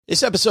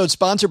This episode is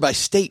sponsored by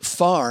State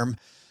Farm.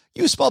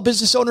 You a small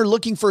business owner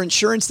looking for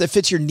insurance that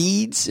fits your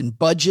needs and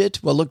budget?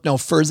 Well, look no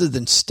further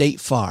than State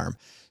Farm.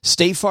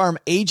 State Farm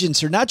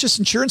agents are not just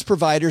insurance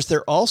providers,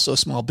 they're also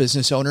small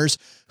business owners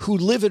who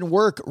live and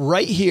work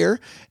right here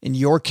in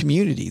your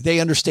community. They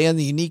understand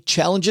the unique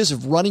challenges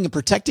of running and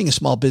protecting a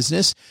small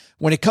business.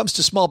 When it comes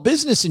to small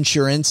business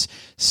insurance,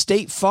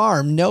 State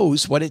Farm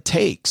knows what it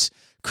takes.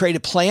 Create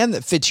a plan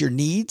that fits your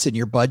needs and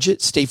your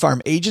budget. State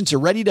Farm agents are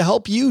ready to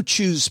help you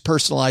choose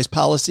personalized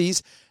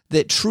policies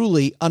that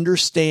truly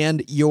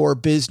understand your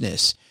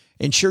business.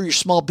 Insure your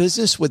small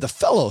business with a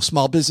fellow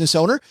small business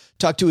owner.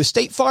 Talk to a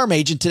State Farm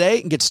agent today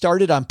and get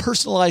started on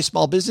personalized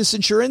small business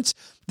insurance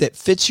that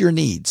fits your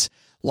needs.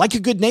 Like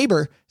a good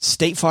neighbor,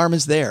 State Farm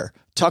is there.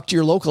 Talk to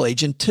your local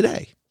agent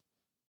today.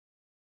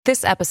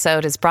 This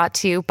episode is brought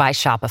to you by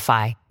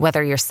Shopify.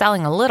 Whether you're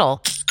selling a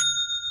little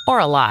or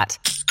a lot,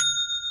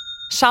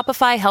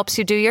 Shopify helps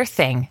you do your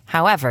thing,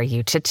 however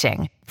you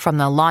cha-ching. From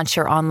the launch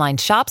your online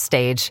shop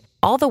stage,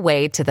 all the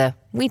way to the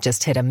we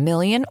just hit 1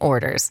 million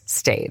orders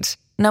stage.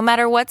 No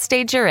matter what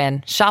stage you're in,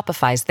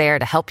 Shopify's there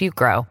to help you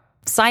grow.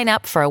 Sign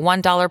up for a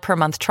 $1 per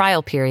month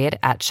trial period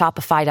at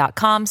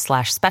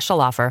shopify.com/special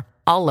offer,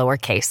 all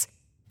lowercase.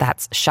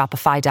 That's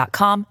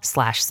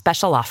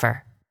shopify.com/special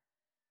offer.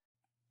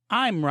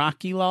 I'm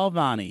Rocky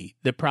Lalvani,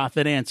 the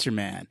Profit Answer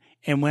Man.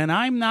 And when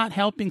I'm not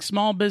helping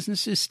small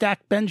businesses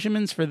stack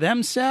Benjamins for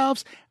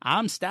themselves,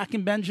 I'm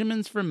stacking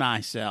Benjamins for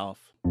myself.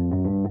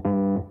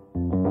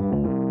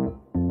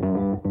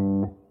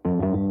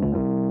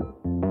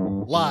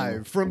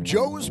 Live from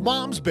Joe's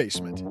mom's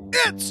basement,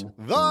 it's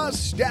the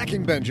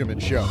Stacking Benjamin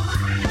Show.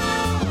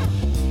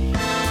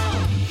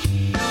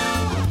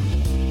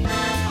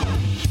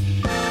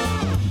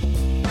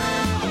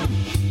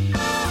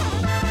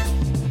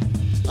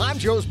 I'm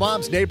Joe's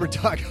mom's neighbor,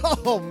 Doug.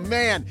 Oh,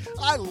 man,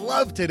 I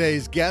love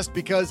today's guest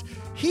because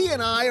he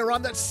and I are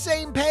on that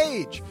same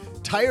page.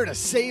 Tired of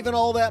saving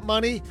all that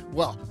money?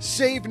 Well,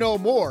 save no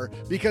more,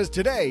 because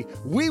today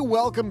we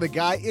welcome the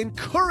guy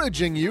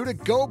encouraging you to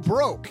go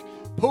broke.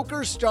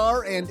 Poker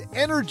star and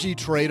energy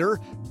trader,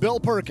 Bill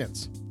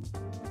Perkins.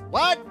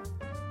 What?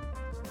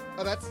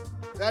 Oh,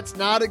 that's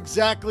not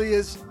exactly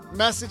his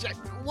message.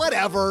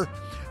 Whatever.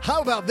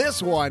 How about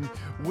this one?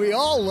 We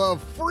all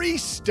love free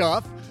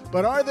stuff,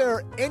 but are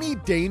there any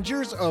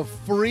dangers of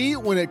free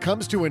when it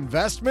comes to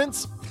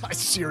investments? I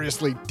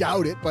seriously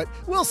doubt it, but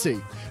we'll see.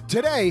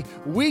 Today,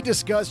 we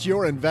discuss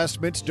your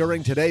investments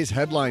during today's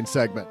headline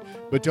segment.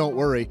 But don't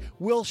worry,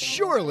 we'll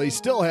surely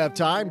still have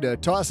time to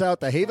toss out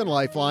the Haven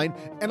Lifeline,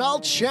 and I'll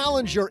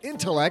challenge your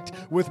intellect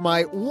with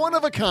my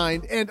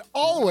one-of-a-kind and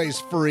always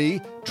free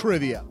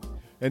trivia.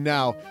 And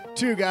now,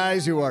 two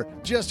guys who are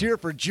just here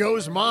for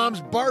Joe's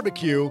mom's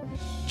barbecue,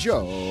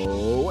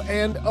 Joe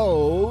and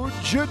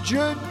O-G.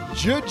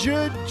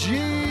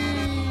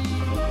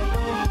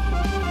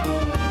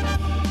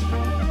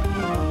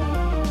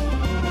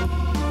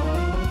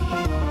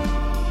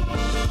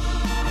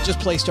 Just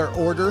placed our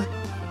order.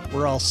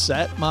 We're all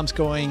set. Mom's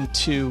going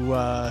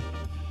to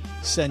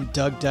send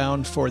Doug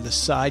down for the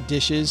side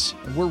dishes,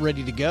 and we're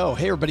ready to go.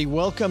 Hey, everybody,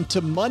 welcome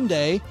to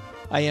Monday.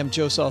 I am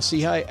Joe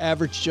Saul-Sehy,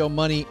 Average Joe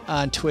Money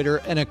on Twitter,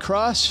 and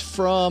across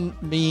from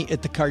me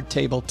at the card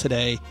table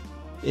today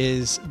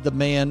is the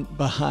man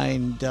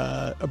behind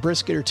a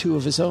brisket or two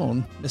of his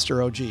own,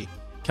 Mr. OG.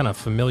 Kind of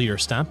familiar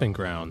stomping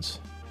grounds.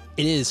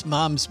 It is.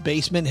 Mom's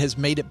basement has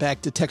made it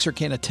back to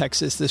Texarkana,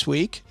 Texas this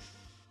week.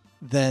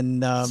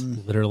 Then it's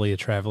literally a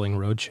traveling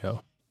roadshow.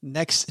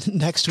 Next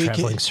week,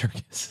 traveling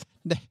circus.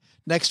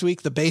 Next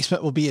week, the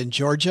basement will be in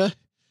Georgia,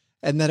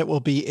 and then it will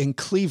be in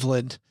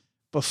Cleveland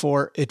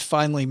before it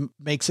finally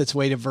makes its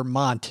way to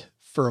Vermont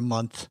for a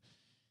month.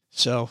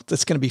 So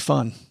that's going to be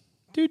fun.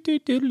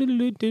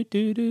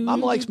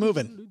 Mom likes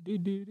moving.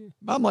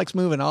 Mom likes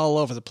moving all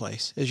over the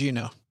place, as you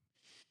know.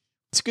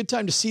 It's a good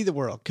time to see the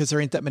world because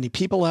there ain't that many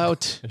people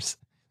out. There's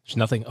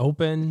nothing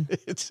open.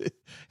 It's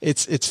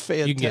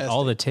fantastic. You can get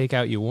all the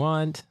takeout you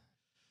want.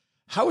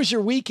 How was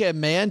your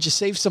weekend, man? Did you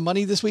save some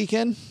money this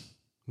weekend?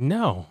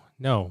 No.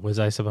 Was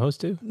I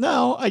supposed to?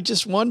 No, I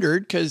just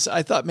wondered because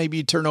I thought maybe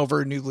you'd turn over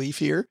a new leaf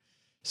here,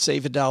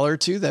 save $1 or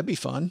 $2. That'd be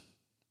fun.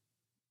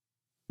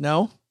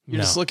 No?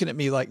 You're just looking at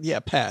me like, yeah,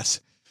 pass.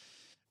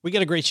 We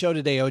got a great show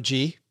today,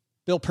 OG.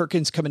 Bill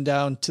Perkins coming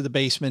down to the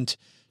basement,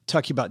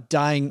 talking about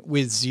dying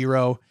with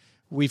zero.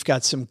 We've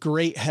got some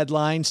great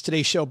headlines.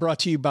 Today's show brought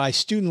to you by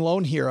Student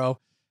Loan Hero.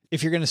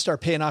 If you're going to start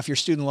paying off your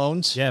student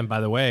loans. Yeah, and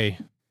by the way,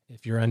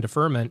 if you're on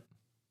deferment,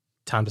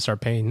 time to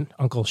start paying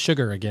Uncle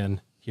Sugar again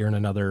here in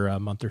another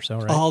month or so,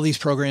 right? All these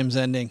programs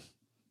ending.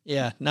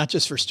 Yeah, not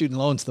just for student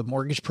loans, the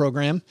mortgage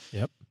program.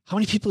 Yep. How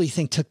many people do you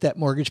think took that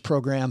mortgage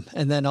program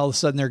and then all of a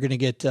sudden they're going to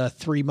get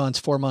 3 months,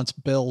 4 months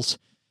bills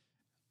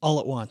all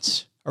at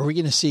once? Are we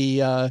going to see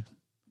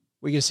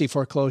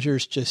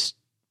foreclosures just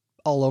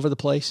all over the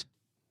place?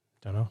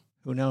 Don't know.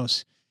 Who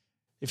knows?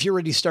 If you're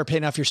ready to start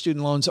paying off your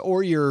student loans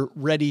or you're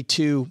ready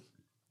to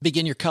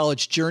begin your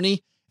college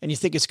journey and you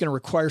think it's going to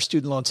require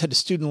student loans, head to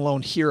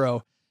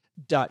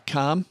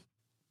studentloanhero.com.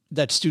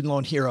 That's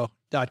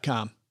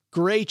studentloanhero.com.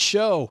 Great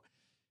show.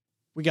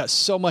 We got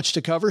so much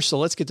to cover, so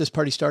let's get this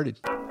party started.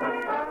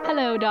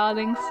 Hello,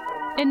 darlings.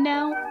 And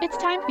now it's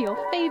time for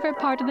your favorite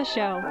part of the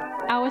show,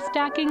 our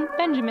Stacking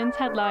Benjamin's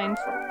headlines.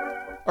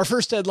 Our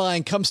first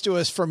headline comes to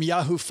us from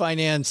Yahoo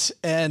Finance,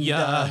 and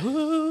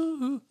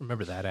Yahoo!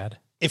 Remember that ad?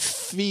 It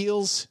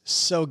feels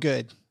so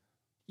good.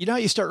 You know how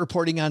you start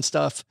reporting on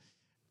stuff,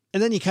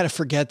 and then you kind of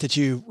forget that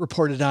you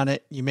reported on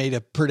it, you made a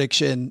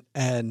prediction,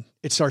 and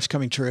it starts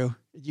coming true.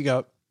 You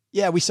go,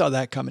 yeah, we saw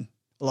that coming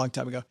a long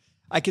time ago.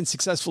 I can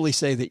successfully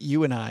say that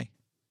you and I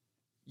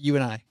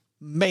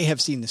may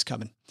have seen this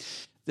coming.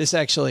 This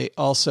actually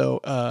also,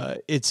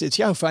 it's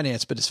Yahoo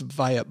Finance, but it's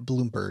via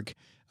Bloomberg.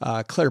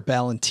 Claire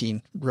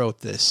Ballantine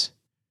wrote this.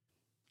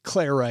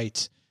 Claire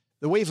writes,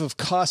 the wave of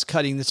cost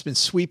cutting that's been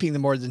sweeping the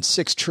more than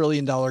 $6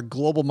 trillion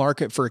global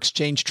market for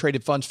exchange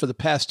traded funds for the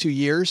past 2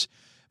 years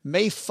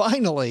may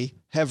finally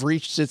have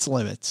reached its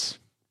limits.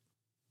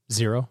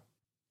 Zero.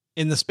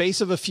 In the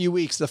space of a few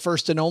weeks, the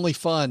first and only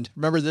fund,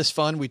 remember this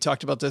fund? We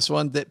talked about this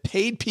one that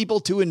paid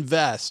people to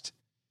invest.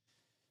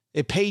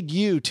 It paid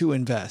you to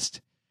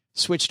invest,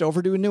 switched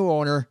over to a new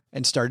owner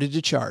and started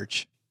to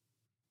charge.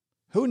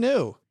 Who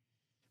knew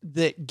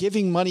that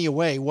giving money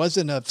away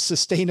wasn't a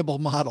sustainable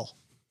model?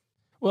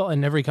 Well,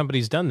 and every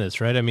company's done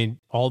this, right? I mean,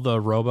 all the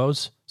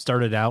robos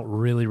started out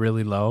really,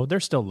 really low. They're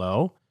still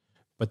low,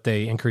 but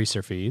they increased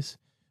their fees.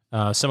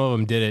 Some of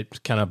them did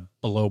it kind of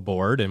below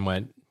board and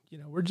went,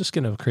 we're just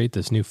going to create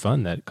this new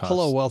fund that costs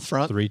Hello,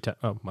 Wealthfront. 3 times.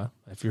 Oh, well,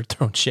 if you're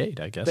throwing shade,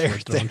 I guess. There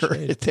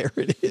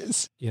it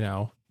is.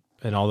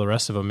 And all the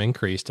rest of them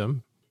increased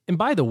them. And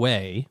by the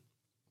way,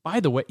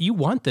 you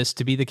want this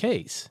to be the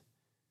case.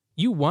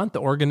 You want the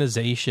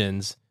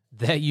organizations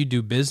that you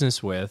do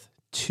business with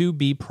to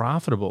be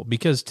profitable,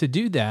 because to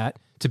do that,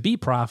 to be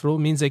profitable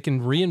means they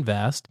can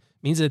reinvest,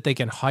 means that they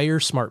can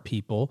hire smart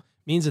people,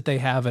 means that they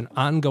have an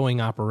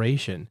ongoing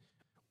operation.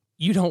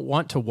 You don't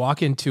want to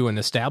walk into an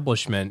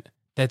establishment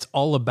that's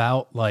all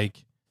about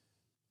like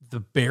the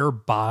bare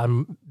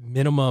bottom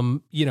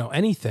minimum,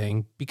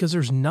 anything, because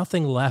there's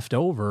nothing left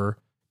over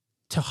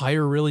to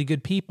hire really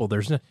good people.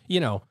 There's no,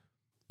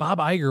 Bob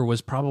Iger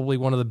was probably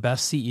one of the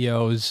best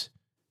CEOs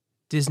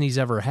Disney's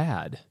ever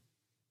had.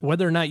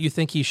 Whether or not you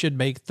think he should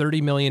make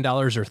 $30 million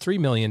or $3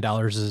 million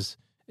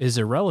is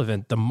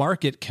irrelevant. The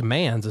market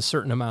commands a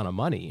certain amount of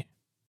money.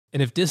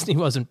 And if Disney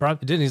wasn't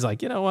profitable, Disney's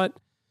like, you know what?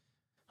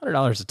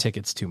 $100 a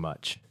ticket's too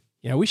much.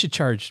 We should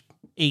charge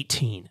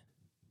 $18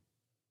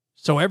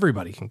 so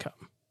everybody can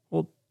come.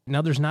 Well,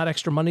 now there's not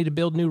extra money to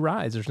build new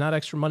rides. There's not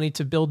extra money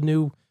to build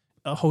new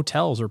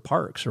hotels or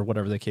parks or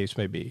whatever the case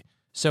may be.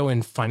 So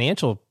in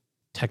financial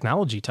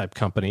technology type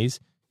companies,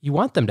 you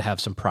want them to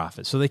have some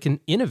profit so they can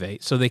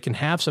innovate, so they can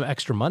have some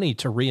extra money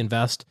to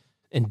reinvest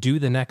and do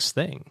the next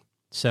thing.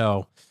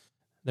 So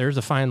there's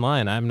a fine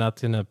line. I'm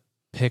not going to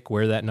pick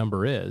where that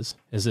number is.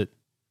 Is it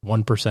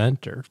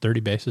 1% or 30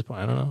 basis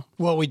points? I don't know.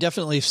 Well, we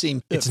definitely have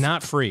seen it's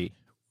not free.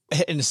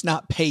 And it's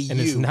not pay you. And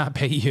it's not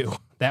pay you.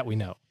 That we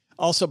know.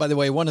 Also, by the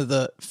way, one of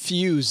the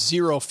few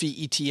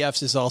zero-fee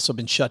ETFs has also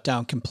been shut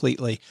down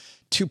completely.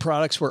 2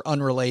 products were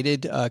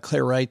unrelated,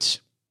 Claire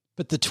writes,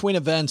 but the twin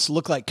events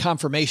look like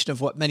confirmation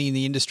of what many in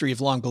the industry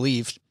have long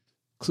believed,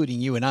 including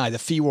you and I. The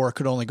fee war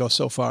could only go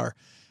so far.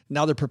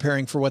 Now they're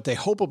preparing for what they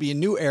hope will be a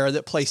new era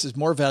that places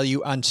more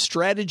value on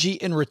strategy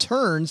and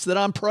returns than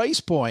on price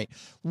point.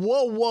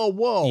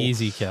 Whoa.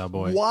 Easy,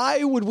 cowboy.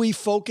 Why would we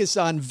focus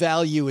on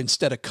value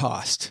instead of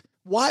cost?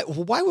 Why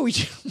would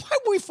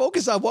we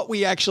focus on what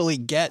we actually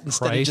get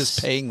instead of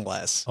just paying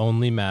less?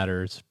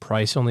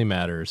 Price only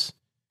matters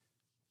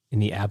in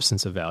the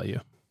absence of value.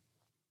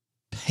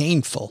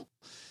 Painful.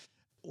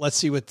 Let's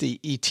see what the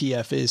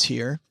ETF is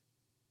here.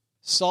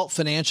 Salt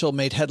Financial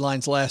made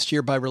headlines last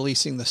year by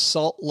releasing the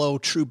Salt Low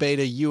True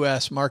Beta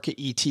US Market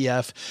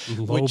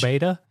ETF.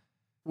 Beta?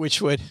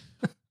 Which would,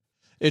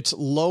 it's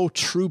Low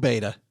True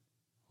Beta.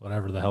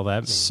 Whatever the hell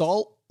that means.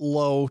 Salt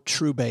Low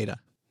True Beta.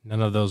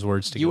 None of those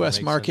words together.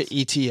 US Market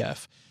sense.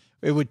 ETF.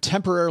 It would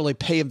temporarily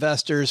pay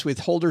investors, with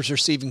holders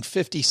receiving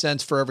 50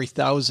 cents for every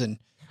 1,000.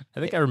 I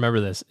think I remember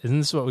this. Isn't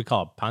this what we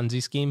call a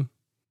Ponzi scheme?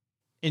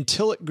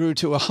 Until it grew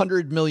to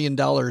 $100 million,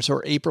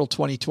 or April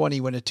 2020,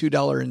 when a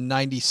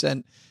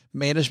 $2.90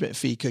 management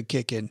fee could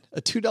kick in.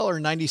 A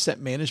 $2.90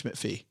 management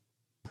fee.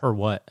 Per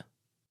what?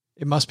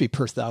 It must be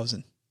per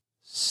 1,000.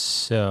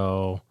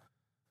 So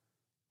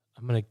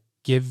I'm going to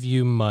give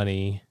you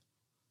money,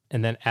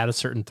 and then at a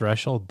certain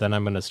threshold, then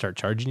I'm going to start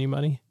charging you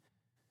money.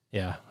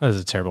 Yeah, that is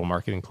a terrible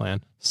marketing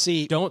plan.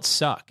 See, don't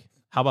suck.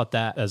 How about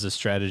that as a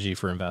strategy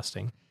for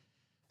investing?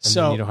 And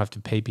so then you don't have to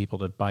pay people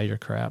to buy your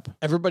crap.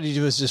 Everybody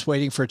was just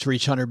waiting for it to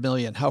reach 100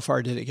 million. How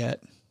far did it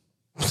get?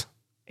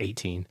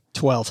 18.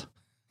 12.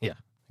 Yeah.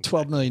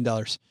 $12 million.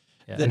 Yeah.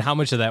 And how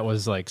much of that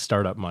was like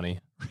startup money?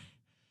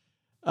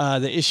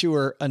 The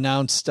issuer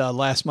announced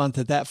last month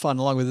that fund,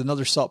 along with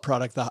another salt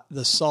product,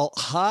 the Salt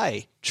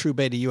High True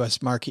Beta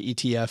US Market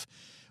ETF,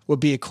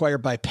 would be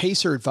acquired by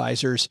Pacer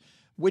Advisors,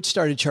 which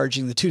started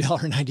charging the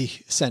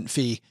 $2.90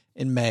 fee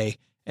in May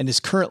and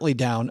is currently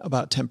down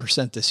about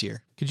 10% this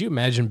year. Could you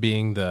imagine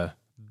being the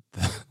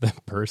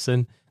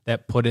person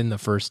that put in the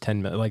first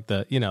 10 million, like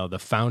the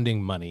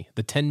founding money,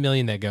 the 10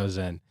 million that goes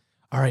in.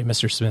 All right,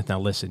 Mr. Smith, now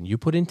listen, you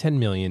put in 10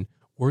 million.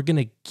 We're going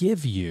to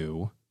give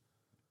you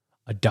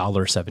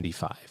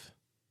 $1.75.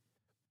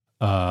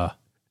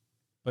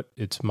 But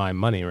it's my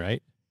money,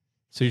 right?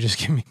 So you're just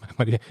giving me my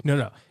money.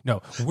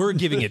 No. We're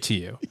giving it to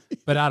you.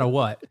 But out of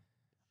what?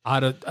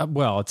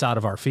 It's out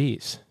of our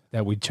fees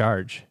that we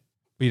charge.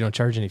 We don't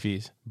charge any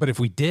fees. But if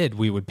we did,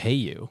 we would pay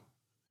you.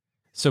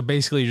 So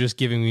basically, you're just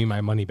giving me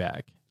my money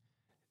back.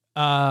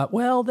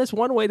 That's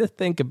one way to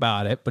think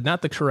about it, but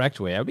not the correct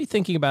way. I'd be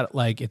thinking about it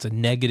like it's a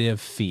negative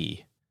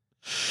fee.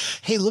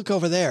 Hey, look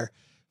over there.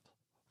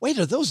 Wait,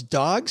 are those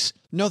dogs?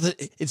 No,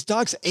 it's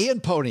dogs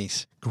and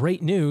ponies.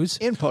 Great news.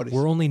 And ponies.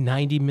 We're only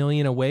 90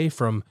 million away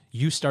from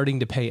you starting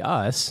to pay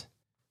us.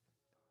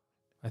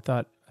 I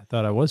thought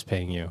I was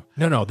paying you.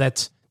 No,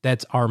 that's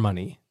our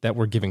money that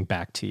we're giving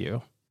back to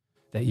you,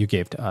 that you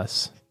gave to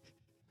us.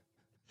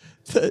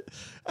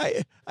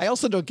 I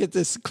also don't get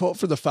this quote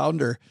from the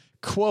founder.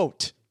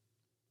 Quote,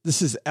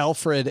 this is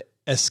Alfred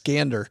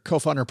Eskander,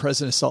 co-founder and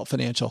president of Salt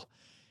Financial.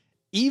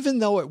 Even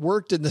though it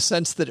worked in the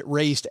sense that it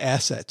raised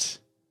assets.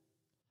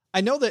 I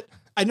know that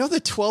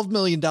 $12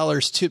 million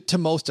to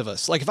most of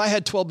us, like if I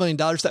had $12 million,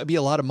 that would be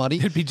a lot of money.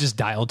 It'd be just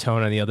dial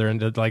tone on the other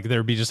end. Like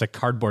there'd be just a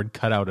cardboard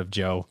cutout of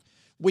Joe.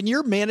 When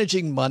you're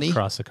managing money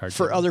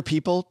for other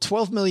people,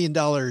 $12 million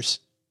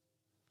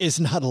is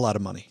not a lot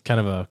of money.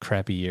 Kind of a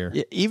crappy year.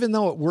 Even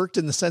though it worked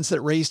in the sense that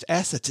it raised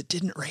assets, it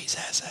didn't raise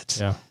assets.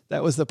 Yeah.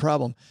 That was the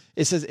problem.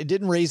 It says it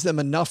didn't raise them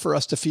enough for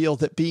us to feel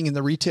that being in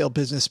the retail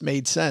business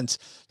made sense.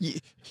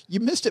 You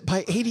missed it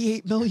by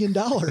 $88 million.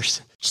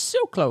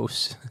 So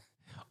close.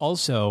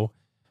 Also,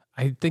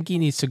 I think he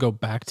needs to go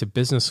back to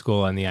business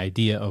school on the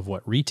idea of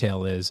what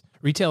retail is.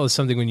 Retail is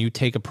something when you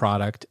take a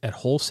product at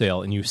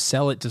wholesale and you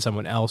sell it to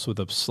someone else with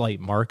a slight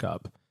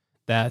markup.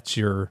 That's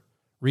your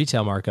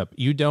retail markup.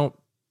 You don't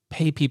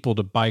pay people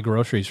to buy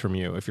groceries from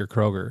you if you're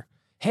Kroger.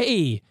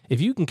 Hey,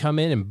 if you can come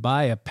in and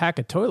buy a pack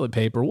of toilet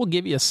paper, we'll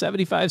give you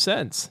 75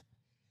 cents.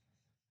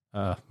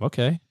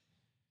 Okay.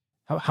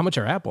 How much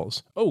are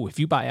apples? Oh, if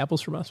you buy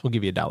apples from us, we'll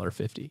give you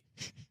 $1.50.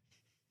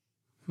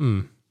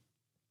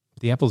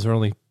 The apples are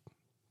only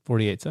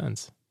 48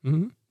 cents.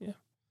 Mm-hmm. Yeah.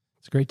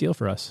 It's a great deal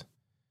for us.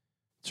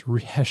 It's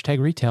hashtag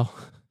retail.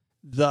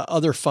 The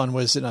other fun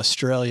was in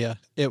Australia.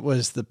 It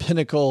was the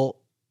Pinnacle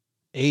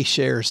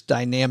A-Shares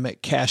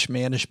Dynamic Cash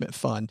Management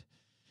Fund.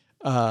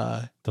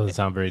 Doesn't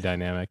sound very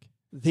dynamic.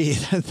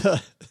 Dynamic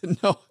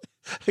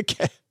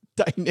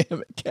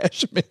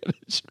Cash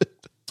Management.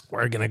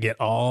 We're going to get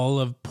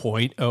all of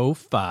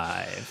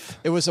 0.05.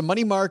 It was a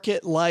money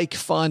market-like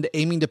fund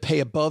aiming to pay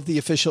above the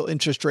official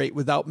interest rate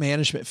without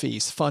management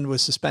fees. The fund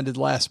was suspended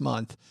last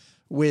month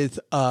with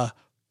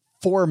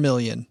 4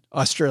 million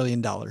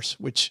Australian dollars,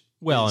 which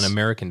in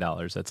American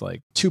dollars, that's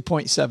like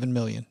 2.7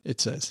 million,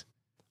 it says.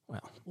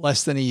 Well,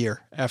 less than a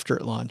year after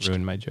it launched.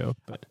 Ruined my joke,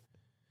 but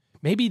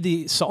maybe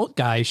the salt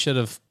guy should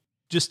have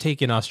just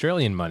taken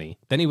Australian money.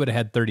 Then he would have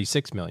had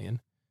 36 million.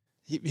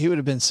 He would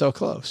have been so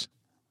close.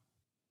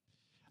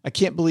 I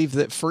can't believe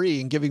that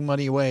free and giving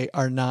money away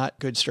are not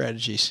good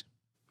strategies.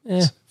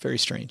 It's very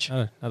strange.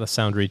 Not a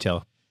sound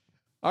retail.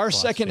 Our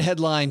second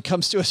headline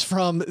comes to us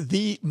from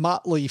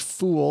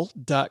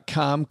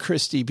themotleyfool.com.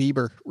 Christy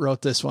Bieber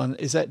wrote this one.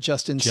 Is that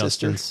Justin's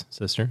sister?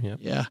 Sister, yeah.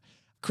 Yeah.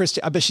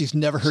 Christy, I bet she's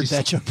never heard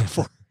that joke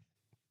before.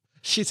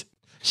 She's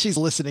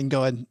listening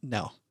going,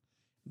 no.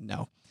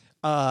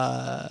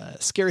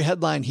 Scary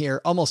headline here.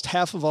 Almost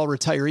half of all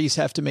retirees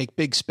have to make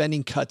big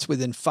spending cuts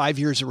within 5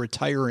 years of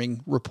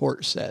retiring,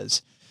 report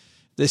says.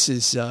 This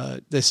is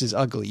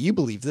ugly. You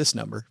believe this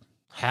number.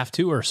 Have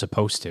to or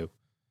supposed to?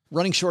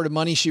 Running short of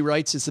money, she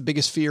writes, is the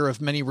biggest fear of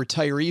many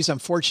retirees.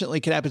 Unfortunately,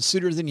 it can happen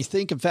sooner than you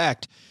think. In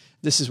fact,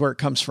 this is where it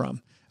comes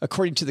from.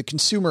 According to the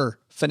Consumer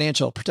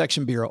Financial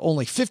Protection Bureau,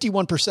 only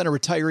 51% of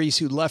retirees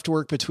who left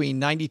work between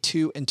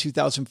 92 and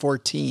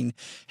 2014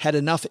 had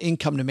enough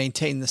income to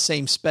maintain the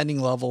same spending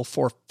level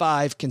for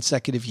 5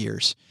 consecutive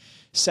years.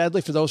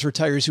 Sadly, for those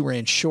retirees who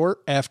ran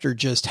short after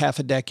just half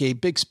a decade,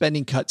 big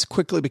spending cuts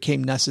quickly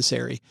became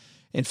necessary.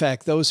 In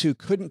fact, those who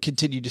couldn't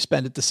continue to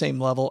spend at the same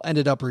level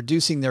ended up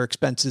reducing their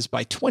expenses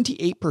by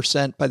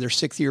 28% by their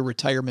 6th year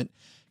retirement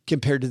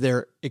compared to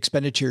their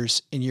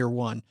expenditures in year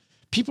one.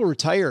 People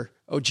retire,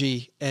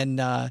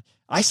 and I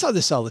saw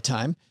this all the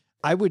time.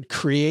 I would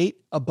create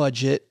a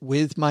budget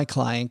with my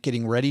client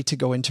getting ready to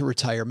go into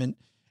retirement,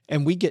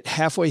 and we get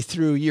halfway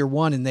through year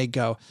one and they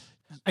go,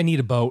 I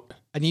need a boat.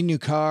 I need a new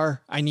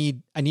car. I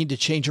need to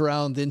change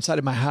around the inside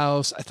of my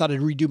house. I thought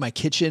I'd redo my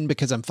kitchen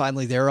because I'm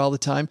finally there all the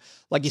time.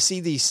 Like you see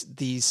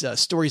these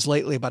stories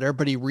lately about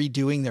everybody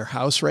redoing their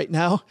house right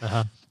now,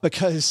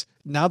 because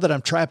now that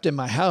I'm trapped in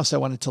my house, I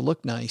want it to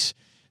look nice.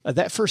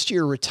 That first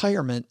year of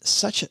retirement,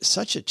 such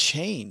a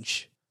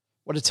change.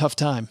 What a tough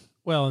time.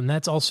 Well, and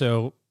that's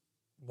also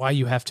why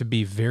you have to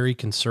be very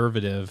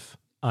conservative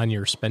on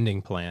your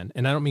spending plan.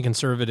 And I don't mean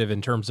conservative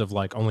in terms of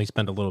like only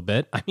spend a little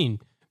bit. I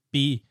mean,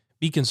 be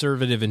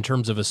conservative in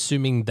terms of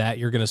assuming that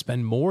you're going to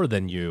spend more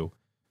than you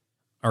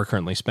are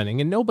currently spending.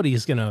 And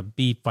nobody's going to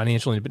be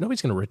financially, but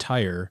nobody's going to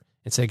retire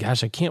and say,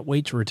 gosh, I can't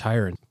wait to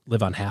retire and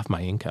live on half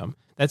my income.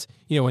 That's,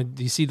 when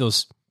you see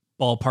those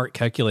ballpark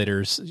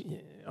calculators,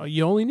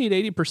 you only need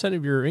 80%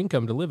 of your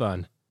income to live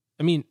on.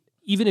 I mean,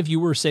 even if you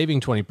were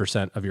saving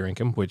 20% of your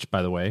income, which,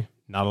 by the way,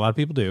 not a lot of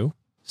people do,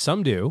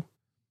 some do,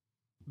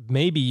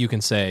 maybe you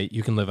can say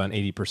you can live on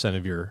 80%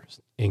 of your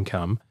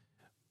income.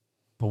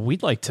 But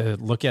we'd like to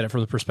look at it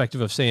from the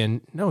perspective of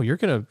saying, no, you're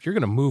going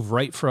to move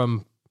right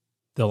from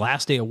the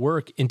last day of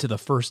work into the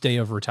first day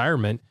of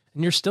retirement,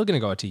 and you're still going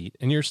to go out to eat,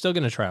 and you're still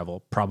going to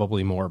travel,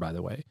 probably more, by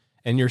the way,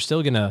 and you're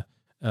still going to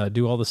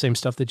do all the same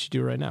stuff that you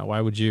do right now.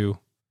 Why would you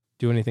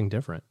do anything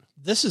different?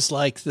 This is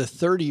like the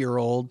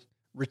 30-year-old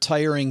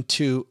retiring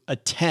to a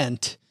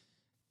tent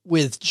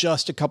with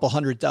just a couple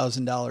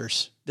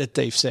 $100,000 that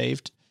they've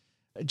saved.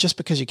 Just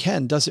because you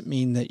can doesn't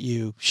mean that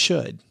you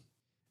should.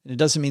 And it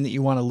doesn't mean that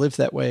you want to live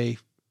that way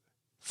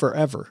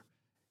forever.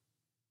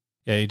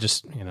 Yeah, you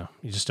just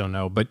don't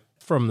know. But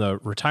from the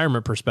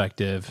retirement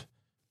perspective,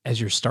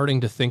 as you're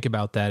starting to think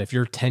about that, if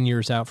you're 10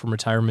 years out from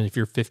retirement, if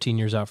you're 15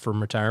 years out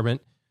from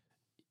retirement,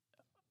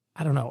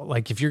 I don't know,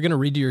 like if you're going to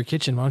redo your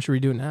kitchen, why don't you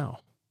redo it now?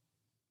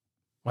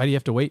 Why do you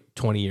have to wait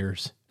 20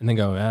 years and then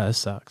go, this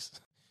sucks?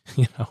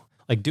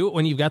 Like do it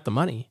when you've got the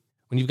money,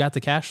 when you've got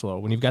the cash flow,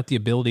 when you've got the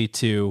ability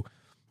to,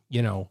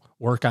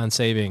 work on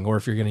saving, or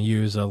if you're going to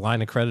use a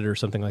line of credit or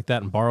something like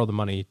that and borrow the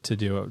money to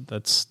do it,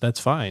 that's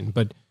fine.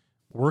 But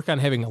work on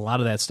having a lot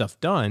of that stuff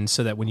done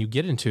so that when you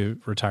get into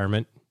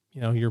retirement,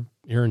 you're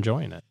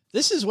enjoying it.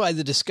 This is why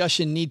the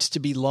discussion needs to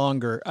be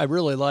longer. I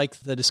really like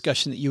the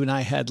discussion that you and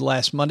I had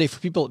last Monday.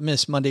 For people that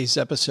missed Monday's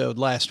episode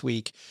last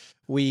week,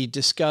 we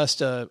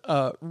discussed a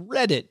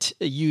Reddit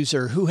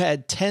user who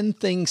had 10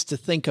 things to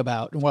think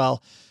about. And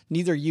while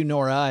neither you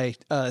nor I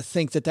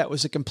think that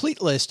was a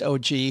complete list,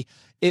 OG,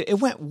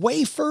 it went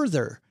way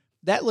further.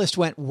 That list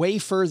went way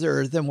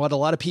further than what a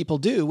lot of people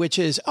do, which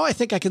is, I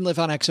think I can live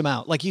on X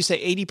amount. Like you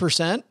say,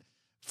 80%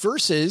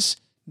 versus,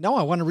 no,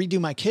 I want to redo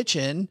my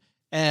kitchen.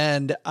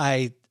 And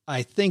I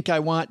think I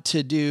want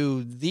to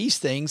do these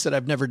things that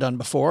I've never done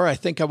before. I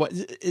think I want,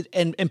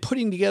 and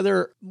putting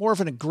together more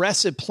of an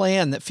aggressive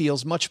plan that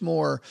feels much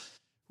more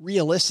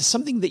realistic,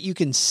 something that you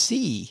can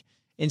see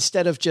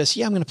instead of just,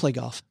 I'm going to play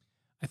golf.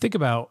 I think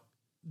about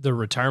the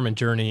retirement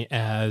journey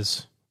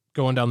as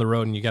going down the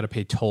road and you got to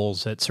pay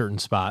tolls at certain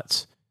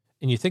spots.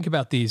 And you think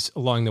about these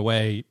along the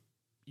way,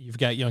 you've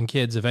got young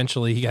kids,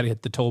 eventually you got to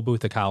hit the toll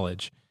booth of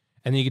college.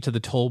 And then you get to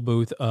the toll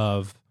booth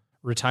of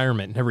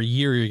retirement. And every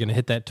year you're going to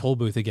hit that toll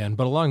booth again.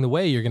 But along the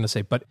way, you're going to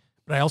say, but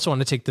I also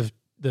want to take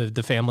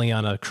the family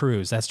on a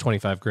cruise. That's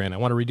 $25,000. I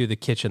want to redo the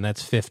kitchen.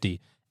 That's $50,000.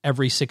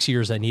 Every 6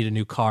 years, I need a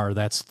new car.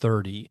 That's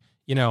 $30,000.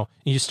 And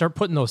you start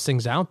putting those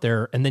things out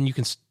there, and then you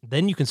can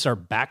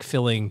start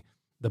backfilling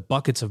the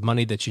buckets of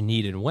money that you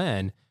need and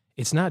when.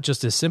 It's not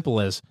just as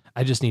simple as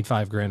I just need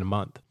 $5,000 a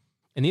month.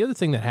 And the other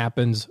thing that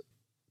happens,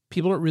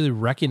 people don't really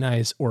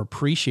recognize or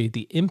appreciate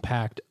the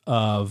impact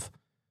of,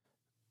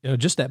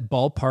 just that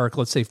ballpark,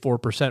 let's say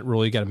 4%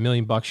 rule. You got $1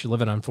 million, you're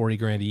living on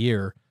 $40,000 a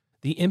year.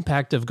 The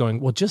impact of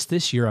going, well, just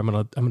this year, I'm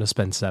going to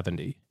spend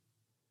 70,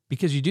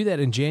 because you do that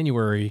in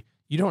January,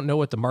 you don't know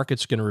what the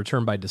market's going to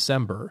return by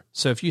December.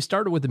 So if you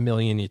started with $1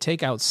 million, you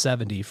take out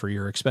 70 for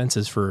your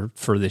expenses for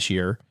this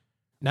year.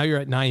 Now you're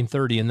at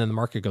 930, and then the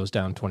market goes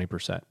down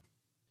 20%.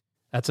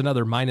 That's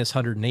another minus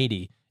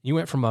 180. You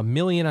went from $1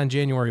 million on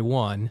January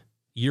 1,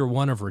 year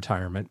one of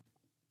retirement,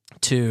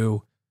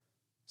 to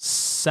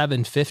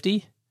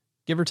 750,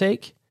 give or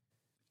take.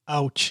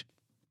 Ouch.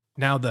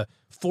 Now the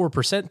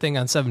 4% thing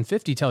on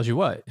 750 tells you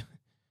what?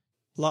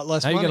 A lot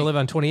less now money. Now you got to live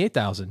on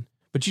 28,000.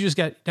 But you just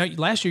got, now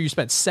last year you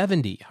spent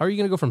 70. How are you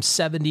going to go from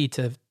 70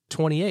 to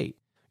 28?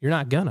 You're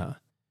not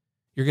gonna.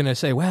 You're going to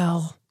say,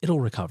 well, it'll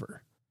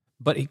recover.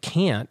 But it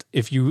can't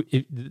if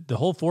the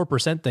whole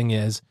 4% thing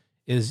is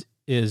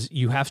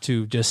you have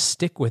to just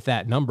stick with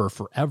that number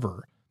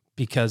forever,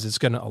 because it's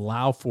going to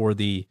allow for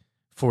the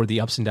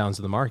ups and downs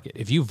of the market.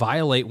 If you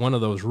violate one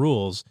of those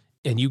rules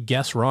and you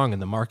guess wrong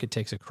and the market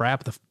takes a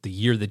crap the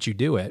year that you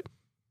do it,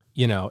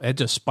 it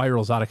just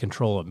spirals out of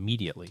control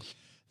immediately.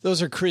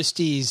 Those are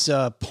Christie's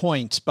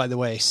points, by the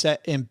way.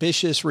 Set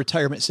ambitious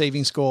retirement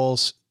savings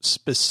goals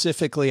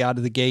specifically out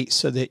of the gate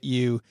so that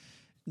you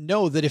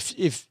know that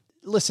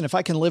if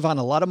I can live on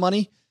a lot of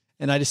money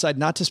and I decide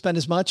not to spend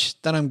as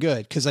much, then I'm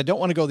good, because I don't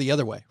want to go the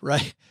other way,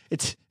 right?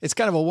 It's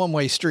kind of a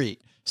one-way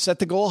street. Set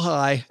the goal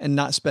high and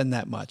not spend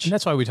that much. And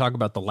that's why we talk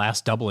about the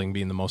last doubling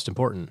being the most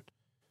important.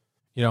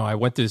 I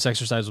went through this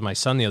exercise with my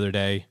son the other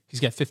day.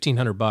 He's got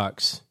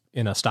 $1,500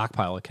 in a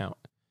stockpile account,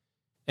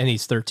 and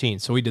he's 13.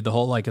 So we did the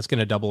whole, it's going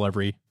to double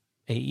every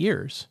 8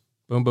 years.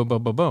 Boom, boom,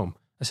 boom, boom, boom.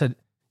 I said,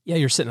 yeah,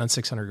 you're sitting on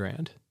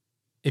 $600,000.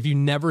 If you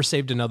never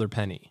saved another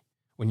penny,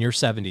 when you're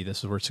 70, this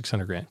is worth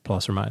 $600,000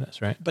 plus or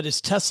minus, right? But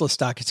it's Tesla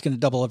stock. It's going to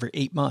double every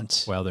 8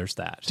 months. Well, there's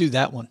that. Do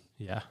that one.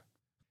 Yeah.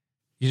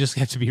 You just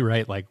have to be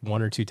right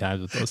one or two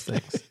times with those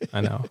things.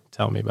 I know.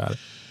 Tell me about it.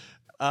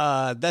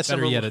 That's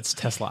better yet. It's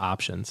Tesla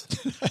options.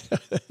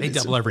 They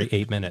double every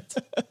 8 minutes.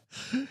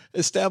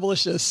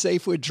 Establish a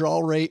safe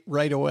withdrawal rate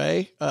right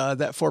away. That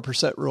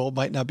 4% rule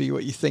might not be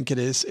what you think it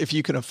is. If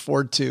you can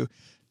afford to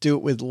do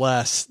it with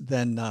less,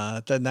 then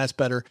that's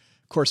better.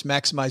 Of course,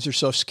 maximize your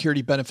Social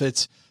Security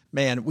benefits.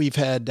 Man, we've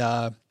had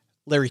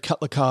Larry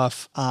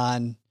Kutlikoff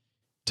on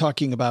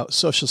talking about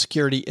Social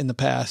Security in the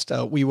past.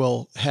 We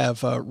will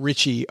have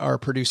Richie, our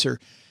producer,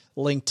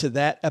 link to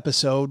that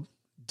episode.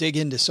 Dig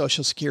into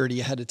Social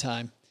Security ahead of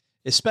time,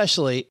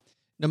 especially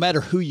no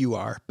matter who you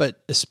are,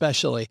 but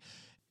especially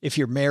if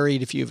you're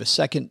married, if you have a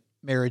second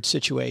marriage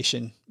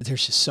situation.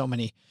 There's just so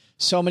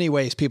many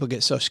ways people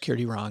get Social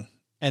Security wrong.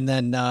 And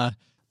then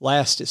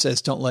last, it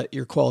says, don't let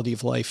your quality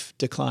of life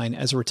decline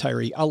as a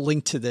retiree. I'll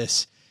link to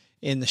this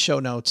in the show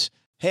notes.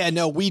 Hey, I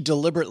know we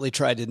deliberately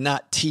try to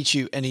not teach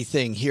you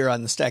anything here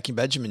on the Stacking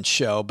Benjamins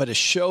show, but a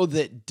show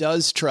that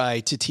does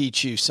try to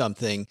teach you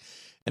something,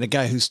 and a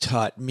guy who's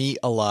taught me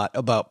a lot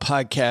about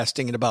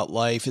podcasting and about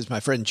life, is my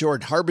friend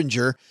Jordan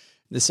Harbinger.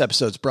 This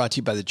episode is brought to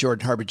you by the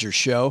Jordan Harbinger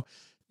Show.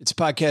 It's a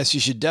podcast you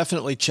should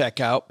definitely check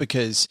out,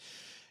 because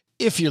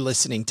if you're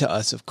listening to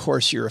us, of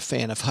course, you're a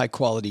fan of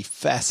high-quality,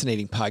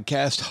 fascinating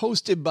podcast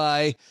hosted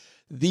by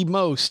the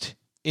most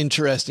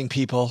interesting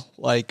people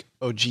like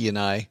OG and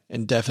I,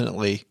 and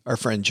definitely our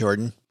friend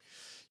Jordan.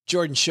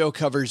 Jordan's show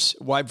covers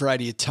a wide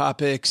variety of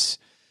topics,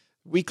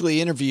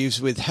 weekly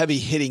interviews with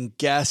heavy-hitting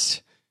guests.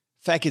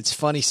 In fact, it's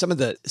funny, some of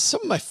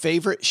my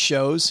favorite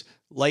shows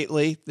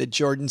lately that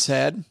Jordan's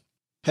had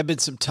have been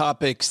some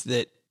topics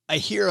that I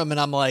hear them and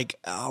I'm like,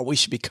 oh, we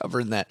should be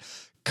covering that.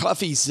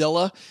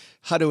 CoffeeZilla,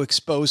 how to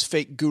expose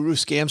fake guru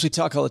scams. We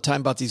talk all the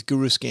time about these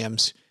guru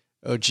scams.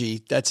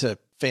 OG, that's a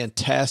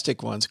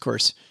fantastic one. Of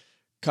course,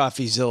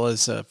 CoffeeZilla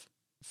is a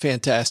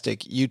fantastic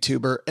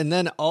YouTuber. And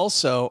then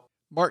also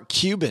Mark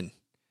Cuban,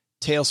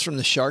 Tales from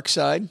the Shark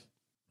Side.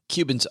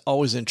 Cuban's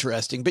always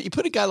interesting, but you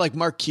put a guy like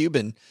Mark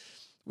Cuban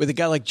with a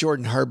guy like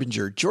Jordan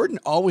Harbinger. Jordan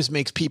always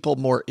makes people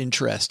more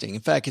interesting.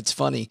 In fact, it's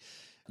funny.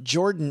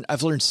 Jordan,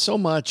 I've learned so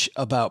much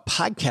about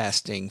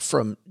podcasting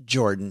from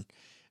Jordan.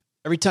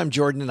 Every time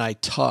Jordan and I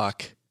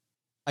talk,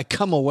 I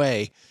come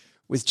away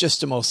with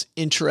just the most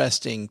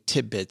interesting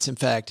tidbits. In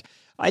fact,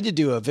 I had to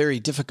do a very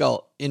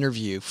difficult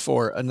interview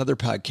for another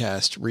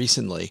podcast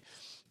recently,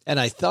 and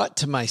I thought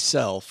to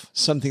myself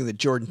something that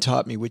Jordan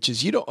taught me, which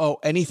is you don't owe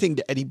anything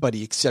to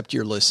anybody except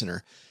your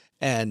listener,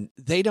 and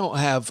they don't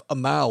have a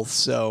mouth.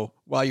 So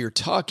while you're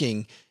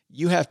talking,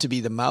 you have to be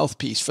the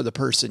mouthpiece for the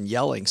person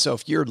yelling. So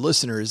if your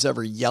listener is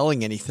ever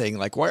yelling anything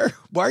like, why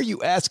are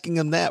you asking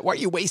them that? Why are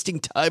you wasting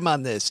time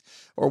on this?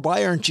 Or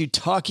why aren't you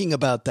talking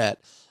about that?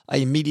 I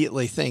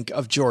immediately think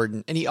of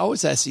Jordan, and he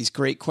always asks these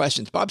great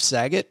questions. Bob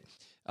Saget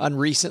on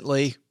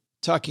recently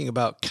talking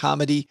about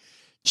comedy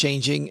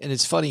changing, and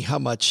it's funny how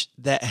much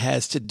that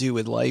has to do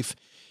with life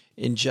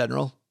in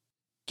general.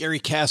 Gary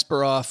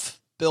Kasparov,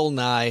 Bill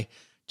Nye,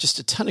 just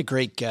a ton of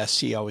great guests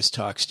he always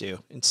talks to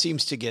and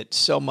seems to get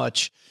so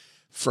much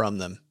from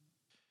them.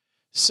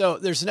 So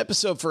there's an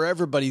episode for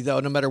everybody, though.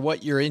 No matter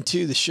what you're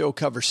into, the show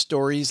covers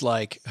stories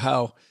like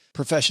how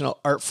professional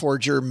art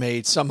forger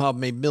somehow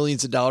made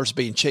millions of dollars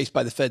being chased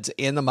by the feds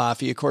and the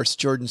mafia. Of course,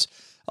 Jordan's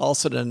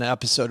also done an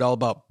episode all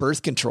about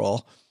birth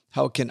control,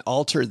 how it can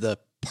alter the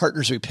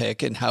partners we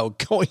pick, and how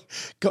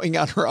going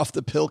on or off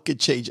the pill could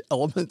change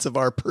elements of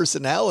our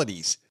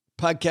personalities.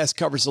 Podcast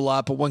covers a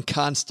lot, but one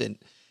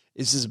constant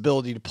is his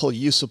ability to pull a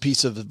useful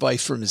piece of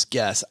advice from his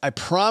guests. I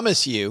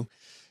promise you'll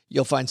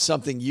find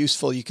something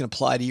useful you can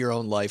apply to your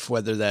own life,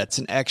 whether that's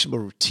an actionable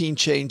routine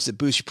change that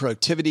boosts your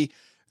productivity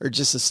or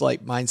just a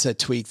slight mindset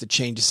tweak that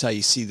changes how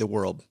you see the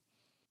world.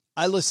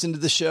 I listen to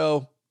the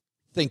show.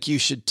 Think you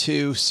should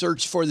too.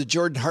 Search for the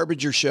Jordan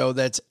Harbinger Show.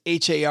 That's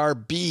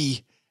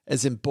HARB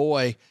as in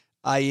boy,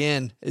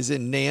 IN as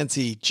in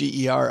Nancy,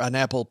 GER on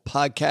Apple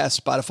Podcasts,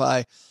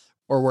 Spotify,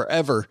 or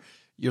wherever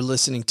you're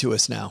listening to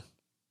us now.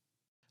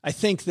 I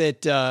think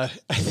our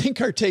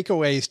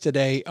takeaways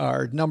today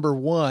are, number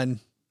one,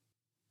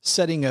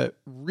 setting a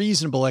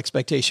reasonable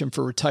expectation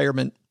for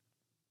retirement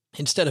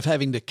instead of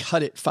having to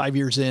cut it 5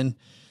 years in.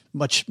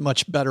 Much,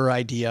 much better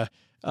idea.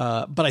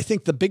 But I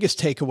think the biggest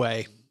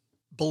takeaway,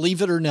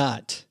 believe it or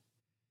not,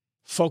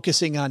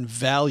 focusing on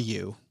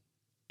value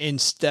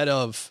instead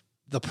of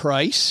the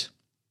price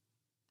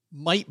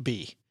might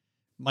be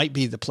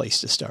the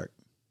place to start.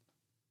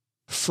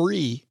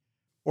 Free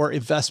or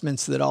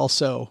investments that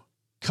also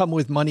come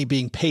with money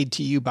being paid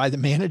to you by the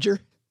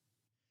manager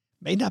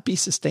may not be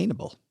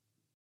sustainable.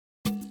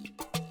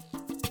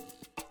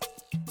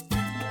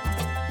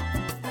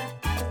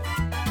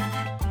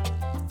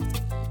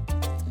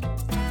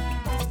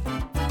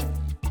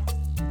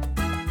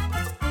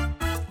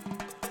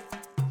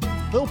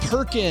 Bill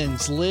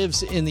Perkins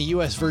lives in the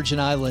U.S. Virgin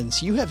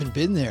Islands. You haven't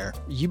been there.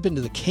 You've been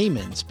to the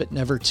Caymans, but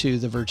never to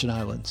the Virgin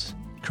Islands.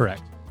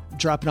 Correct.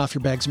 Dropping off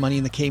your bags of money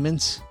in the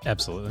Caymans?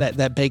 Absolutely.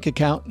 That bank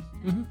account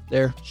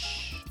there.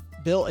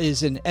 Bill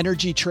is an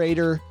energy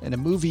trader and a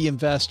movie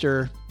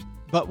investor.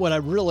 But what I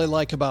really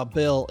like about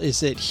Bill is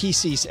that he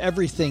sees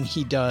everything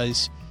he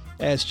does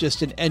as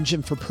just an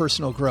engine for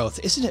personal growth.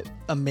 Isn't it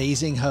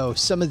amazing how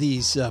some of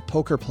these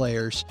poker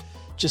players,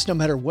 just no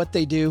matter what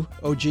they do,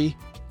 OG,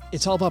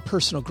 it's all about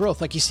personal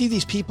growth. Like you see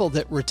these people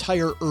that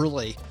retire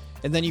early,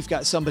 and then you've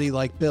got somebody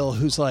like Bill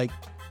who's like,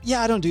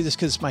 yeah, I don't do this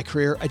because it's my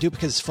career. I do it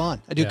because it's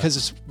fun. I do it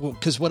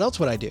because what else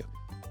would I do?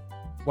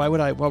 Why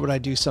would I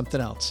do something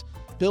else?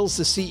 Bill's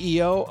the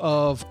CEO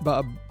of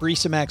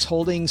Brisa Max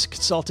Holdings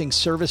consulting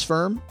service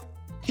firm.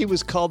 He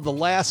was called the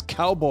last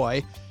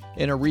cowboy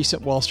in a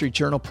recent Wall Street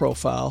Journal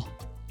profile.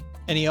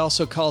 And he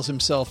also calls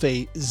himself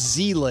a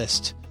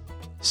Z-list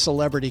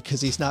celebrity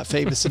because he's not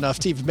famous enough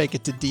to even make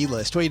it to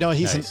D-list. Well, you know,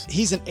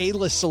 he's an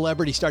A-list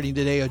celebrity starting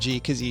today, OG,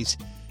 because he's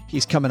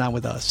coming on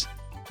with us.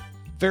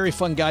 Very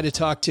fun guy to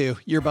talk to.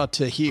 You're about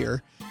to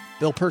hear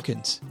Bill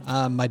Perkins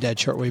on My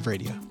Dad's Shortwave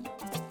Radio.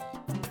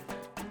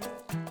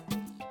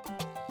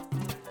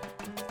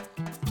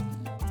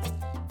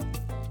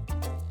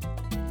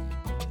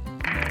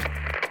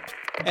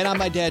 And on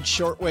My Dad's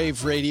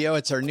Shortwave Radio,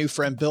 it's our new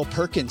friend, Bill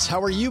Perkins.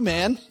 How are you,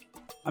 man?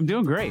 I'm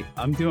doing great.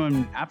 I'm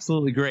doing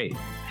absolutely great.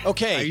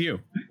 Okay. How are you?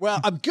 Well,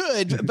 I'm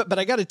good, but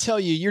I got to tell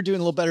you, you're doing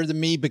a little better than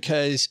me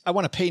because I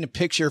want to paint a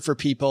picture for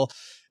people.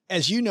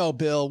 As you know,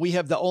 Bill, we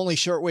have the only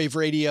shortwave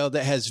radio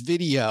that has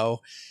video,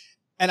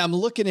 and I'm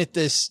looking at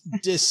this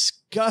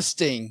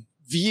disgusting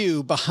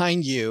view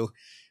behind you.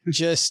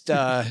 Just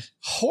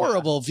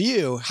horrible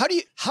view. How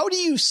do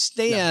you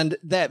stand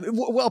that?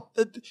 Well,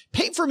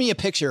 paint for me a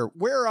picture.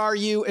 Where are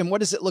you and what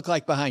does it look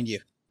like behind you?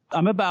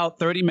 I'm about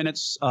 30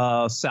 minutes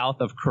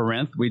south of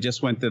Corinth. We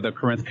just went through the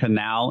Corinth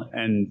Canal.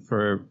 And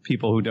for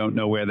people who don't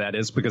know where that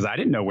is, because I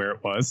didn't know where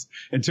it was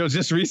until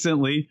just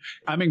recently,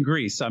 I'm in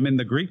Greece. I'm in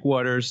the Greek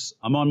waters.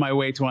 I'm on my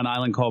way to an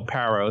island called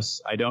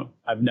Paros.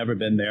 I've never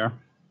been there.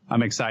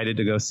 I'm excited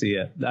to go see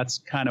it. That's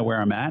kind of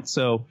where I'm at.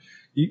 So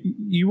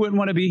you wouldn't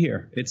want to be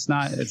here. It's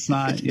not,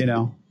 you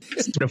know,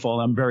 it's beautiful.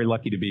 I'm very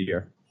lucky to be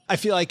here. I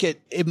feel like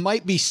it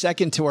might be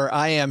second to where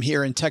I am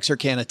here in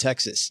Texarkana,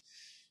 Texas.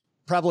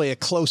 Probably a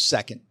close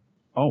second.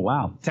 Oh,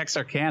 wow.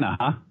 Texarkana,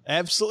 huh?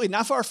 Absolutely.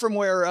 Not far from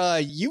where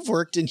you've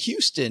worked in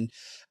Houston.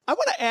 I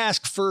want to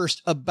ask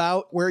first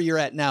about where you're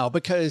at now,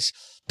 because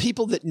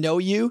people that know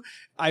you,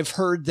 I've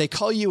heard they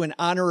call you an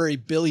honorary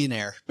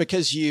billionaire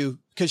because you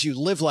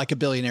live like a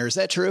billionaire. Is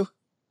that true?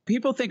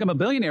 People think I'm a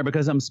billionaire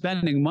because I'm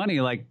spending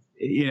money like,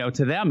 you know,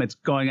 to them, it's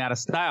going out of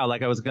style,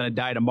 like I was going to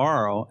die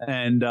tomorrow.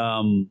 And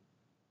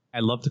I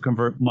love to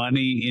convert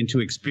money into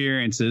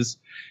experiences.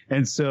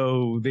 And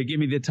so they give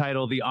me the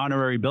title, the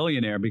honorary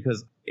billionaire,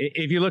 because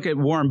if you look at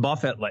Warren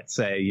Buffett, let's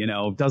say, you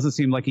know, it doesn't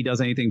seem like he does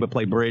anything but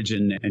play bridge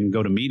and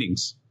go to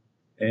meetings.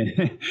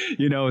 And,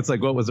 you know, it's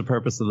like, what was the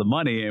purpose of the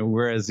money? And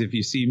whereas if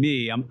you see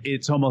me,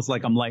 it's almost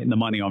like I'm lighting the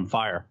money on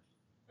fire,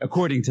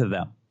 according to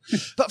them.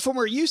 But from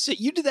where you sit,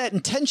 you did that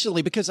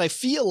intentionally because I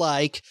feel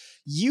like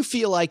you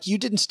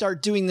didn't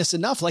start doing this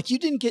enough. Like you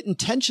didn't get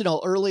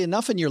intentional early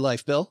enough in your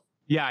life, Bill.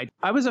 Yeah,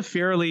 I was a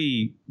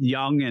fairly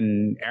young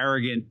and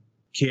arrogant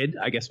kid,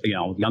 I guess, you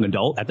know, young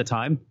adult at the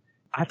time.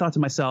 I thought to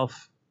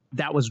myself,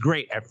 that was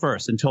great at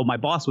first until my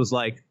boss was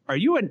like, are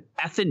you an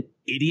effing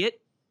idiot?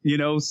 You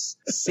know,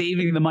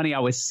 saving the money I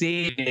was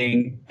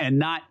saving and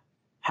not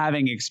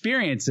having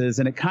experiences.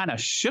 And it kind of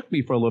shook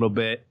me for a little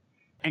bit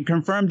and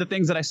confirmed the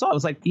things that I saw. I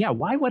was like, yeah,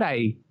 why would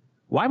I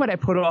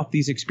put off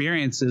these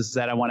experiences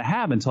that I want to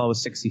have until I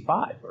was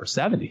 65 or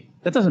 70?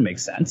 That doesn't make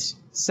sense.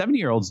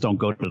 70-year-olds don't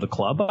go to the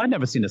club. I've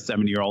never seen a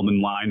 70-year-old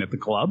in line at the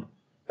club.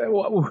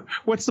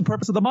 What's the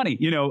purpose of the money?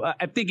 You know,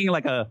 I'm thinking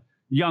like a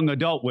young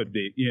adult would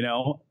be, you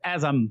know,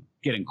 as I'm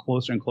getting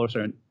closer and closer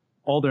and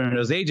older in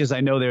those ages,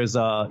 I know there's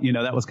you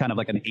know, that was kind of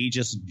like an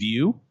ageist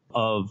view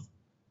of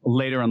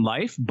later in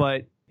life,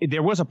 but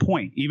there was a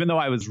point, even though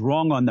I was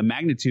wrong on the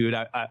magnitude,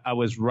 I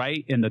was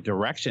right in the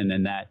direction,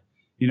 and that,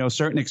 you know,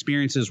 certain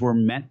experiences were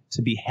meant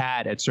to be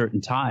had at certain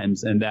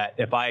times. And that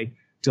if I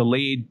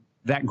delayed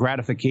that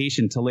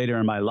gratification to later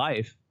in my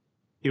life,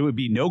 it would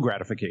be no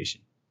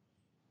gratification.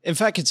 In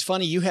fact, it's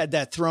funny. You had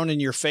that thrown in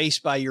your face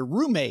by your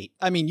roommate.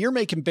 I mean, you're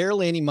making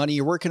barely any money.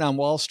 You're working on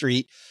Wall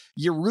Street.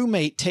 Your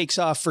roommate takes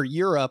off for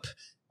Europe.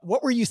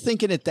 What were you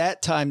thinking at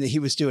that time that he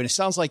was doing? It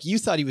sounds like you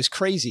thought he was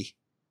crazy.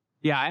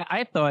 Yeah,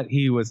 I thought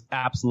he was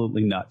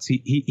absolutely nuts.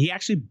 He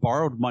actually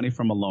borrowed money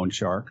from a loan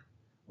shark.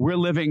 We're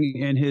living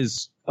in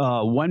his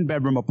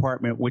one-bedroom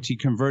apartment, which he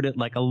converted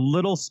like a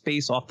little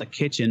space off the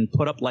kitchen,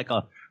 put up like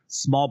a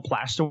small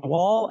plaster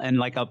wall and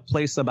like a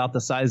place about the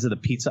size of the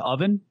pizza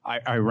oven.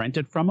 I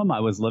rented from him.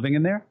 I was living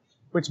in there,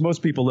 which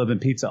most people live in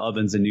pizza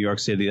ovens in New York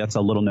City. That's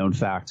a little known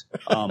fact.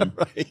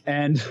 Right.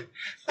 And,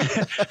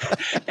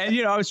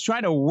 you know, I was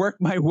trying to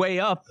work my way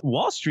up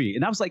Wall Street,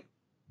 and I was like,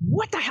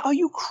 what the hell? Are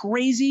you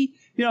crazy?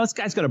 You know, this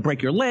guy's going to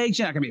break your legs.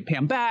 You're not going to be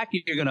paying back.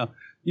 You're going to,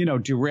 you know,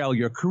 derail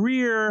your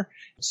career,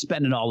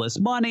 spending all this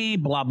money,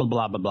 blah, blah,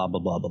 blah, blah, blah, blah,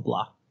 blah, blah,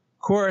 blah. Of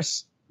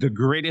course, the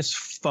greatest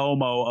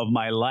FOMO of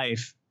my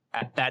life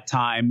at that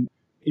time,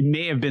 it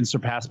may have been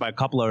surpassed by a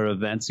couple of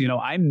events. You know,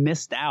 I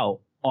missed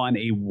out on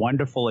a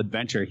wonderful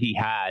adventure he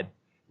had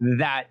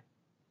that,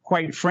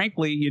 quite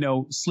frankly, you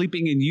know,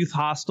 sleeping in youth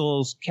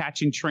hostels,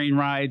 catching train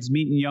rides,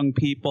 meeting young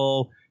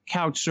people,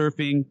 couch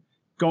surfing,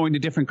 going to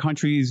different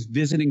countries,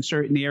 visiting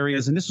certain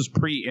areas. And this was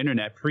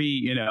pre-internet,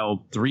 you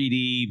know,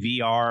 3D,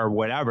 VR,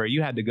 whatever.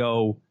 You had to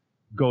go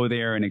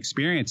there and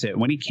experience it.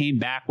 When he came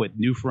back with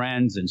new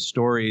friends and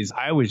stories,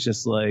 I was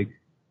just like,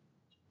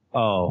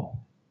 oh,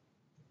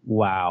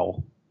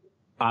 wow,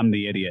 I'm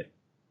the idiot.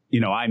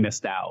 I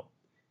missed out.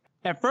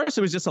 At first,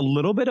 it was just a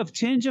little bit of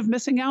tinge of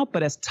missing out,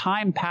 but as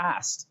time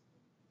passed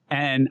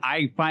and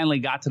I finally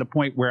got to the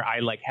point where I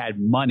had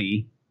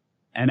money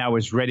and I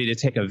was ready to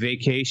take a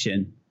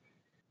vacation,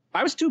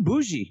 I was too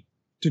bougie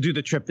to do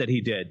the trip that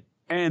he did.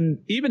 And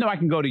even though I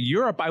can go to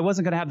Europe, I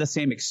wasn't going to have the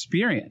same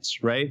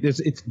experience, right?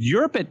 It's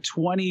Europe at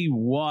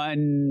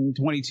 21,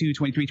 22,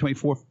 23,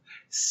 24,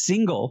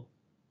 single,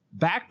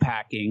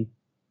 backpacking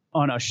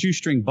on a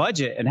shoestring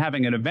budget and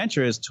having an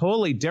adventure is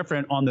totally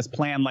different on this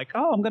plan.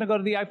 I'm going to go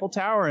to the Eiffel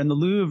Tower and the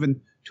Louvre and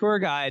tour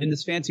guide and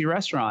this fancy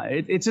restaurant.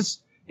 It's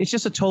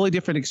just a totally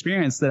different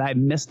experience that I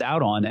missed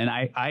out on. And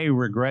I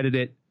regretted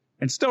it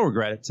and still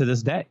regret it to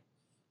this day.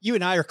 You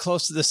and I are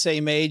close to the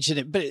same age,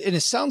 and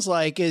it sounds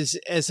like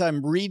as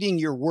I'm reading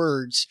your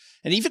words,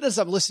 and even as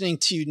I'm listening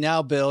to you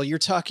now, Bill, you're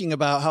talking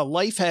about how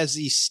life has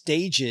these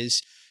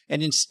stages,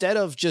 and instead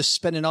of just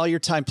spending all your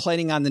time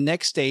planning on the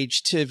next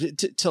stage,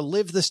 to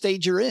live the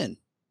stage you're in.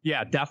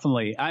 Yeah,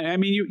 definitely. I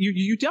mean,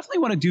 you definitely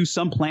want to do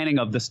some planning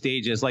of the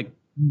stages,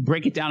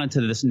 break it down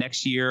into this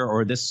next year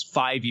or this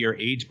 5-year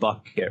age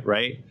bucket,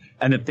 right?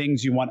 And the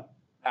things you want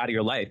out of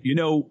your life.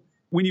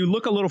 When you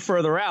look a little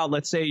further out,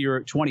 let's say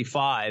you're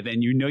 25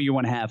 and you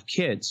want to have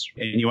kids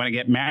and you want to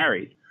get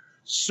married.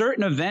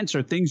 Certain events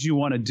or things you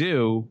want to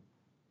do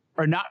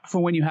are not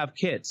for when you have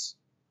kids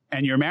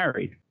and you're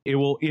married. It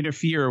will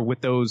interfere with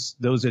those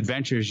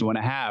adventures you want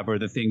to have or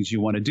the things you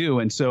want to do.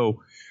 And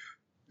so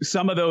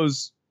some of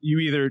those, you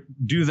either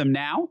do them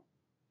now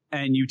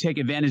and you take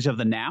advantage of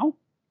the now,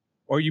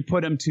 or you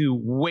put them to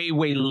way,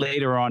 way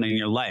later on in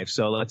your life.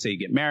 So let's say you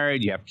get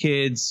married, you have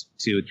kids,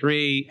 2,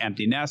 3,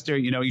 empty nester,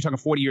 you're talking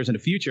 40 years in the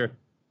future,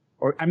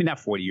 or I mean, not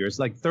 40 years,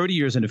 30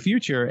 years in the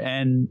future,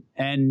 and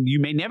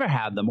you may never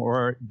have them,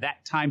 or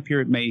that time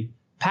period may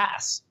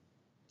pass.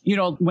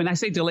 When I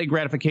say delayed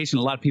gratification,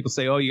 a lot of people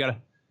say, oh, you got to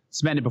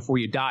spend it before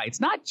you die.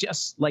 It's not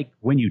just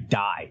when you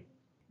die,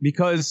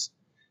 because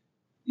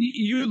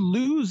you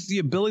lose the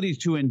ability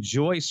to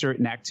enjoy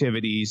certain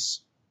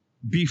activities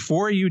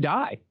before you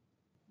die.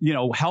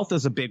 Health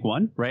is a big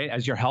one, right?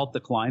 As your health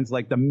declines,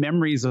 the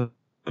memories of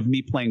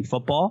me playing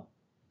football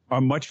are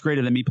much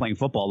greater than me playing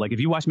football. If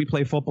you watch me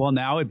play football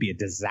now, it'd be a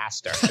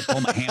disaster. I'd pull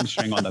my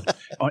hamstring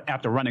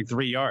after running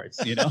 3 yards,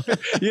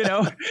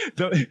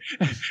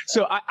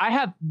 So I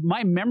have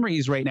my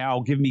memories right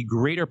now give me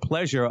greater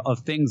pleasure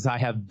of things I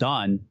have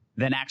done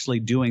than actually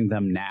doing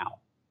them now.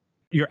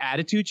 Your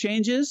attitude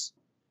changes.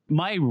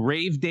 My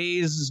rave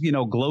days,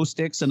 glow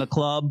sticks in a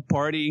club,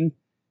 partying,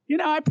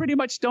 I pretty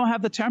much don't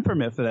have the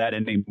temperament for that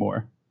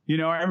anymore.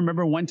 I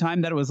remember one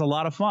time that it was a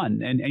lot of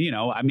fun. And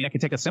I could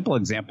take a simple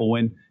example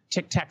when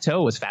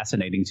tic-tac-toe was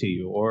fascinating to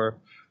you, or,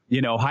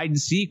 hide and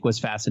seek was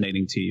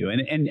fascinating to you.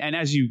 And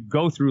as you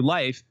go through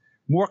life,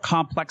 more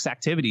complex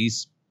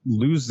activities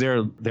lose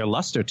their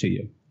luster to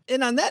you.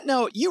 And on that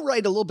note, you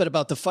write a little bit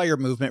about the FIRE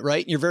movement,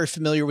 right? You're very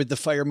familiar with the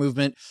FIRE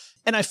movement.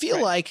 And I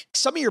feel like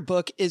some of your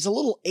book is a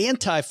little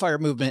anti-FIRE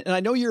movement. And I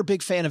know you're a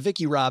big fan of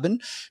Vicki Robin,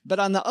 but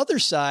on the other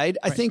side,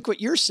 I think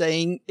what you're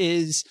saying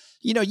is,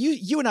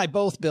 you and I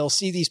both, Bill,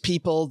 see these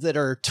people that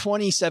are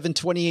 27,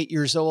 28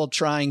 years old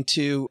trying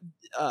to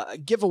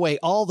give away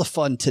all the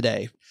fun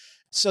today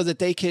so that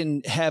they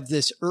can have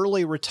this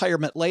early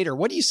retirement later.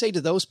 What do you say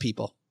to those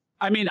people?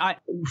 I mean,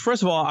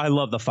 first of all, I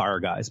love the FIRE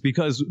guys,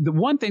 because the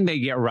one thing they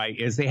get right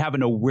is they have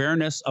an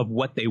awareness of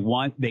what they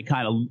want. They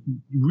kind of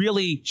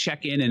really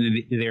check in, and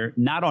they're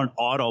not on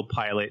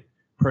autopilot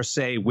per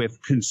se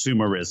with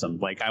consumerism.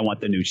 I want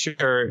the new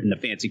shirt and the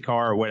fancy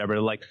car or whatever.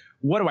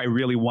 What do I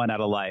really want out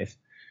of life?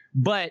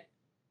 But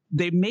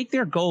they make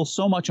their goal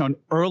so much on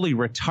early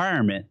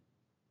retirement,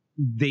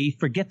 they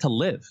forget to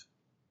live.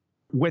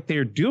 What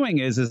they're doing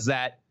is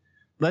that,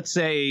 let's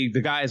say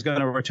the guy is going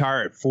to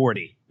retire at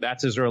 40.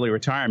 That's his early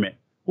retirement.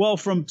 Well,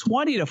 from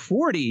 20 to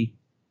 40,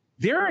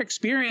 there are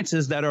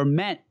experiences that are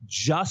meant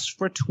just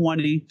for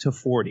 20 to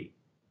 40.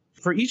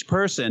 For each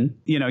person,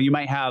 you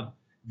might have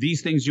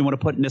these things you want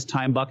to put in this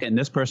time bucket, and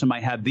this person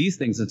might have these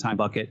things in the time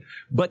bucket.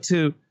 But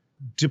to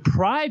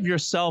deprive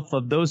yourself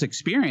of those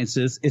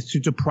experiences is to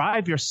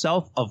deprive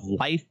yourself of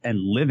life and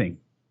living.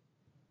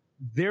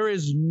 There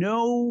is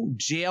no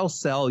jail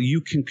cell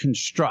you can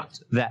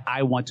construct that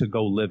I want to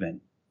go live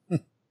in.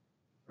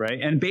 Right.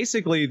 And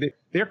basically,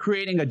 they're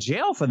creating a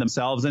jail for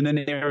themselves. And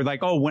then they're like,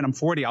 oh, when I'm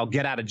 40, I'll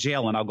get out of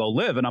jail and I'll go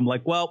live. And I'm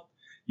like, well,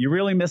 you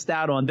really missed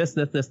out on this,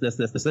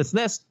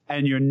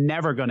 and you're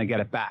never going to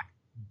get it back.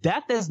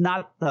 Death is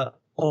not the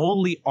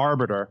only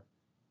arbiter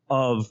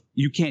of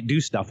you can't do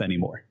stuff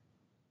anymore.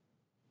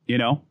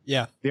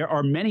 Yeah. There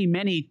are many,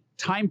 many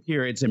time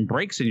periods and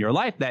breaks in your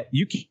life that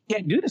you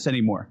can't do this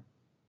anymore.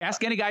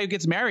 Ask any guy who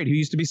gets married who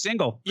used to be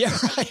single. Yeah,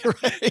 right.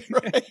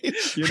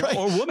 Right.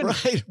 Or woman.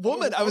 Right.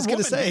 Woman, I was going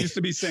to say. Used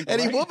to be single,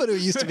 any right? woman who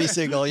used to be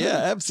single. Yeah,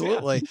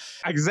 absolutely.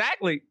 Yeah,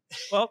 exactly.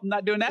 Well, I'm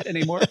not doing that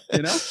anymore,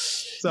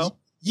 So.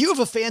 You have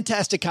a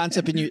fantastic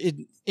concept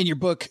in your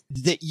book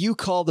that you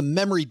call the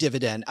memory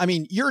dividend. I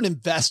mean, you're an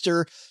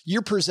investor.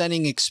 You're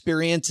presenting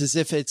experience as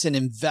if it's an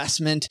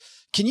investment.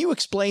 Can you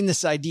explain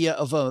this idea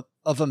of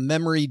a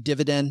memory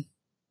dividend?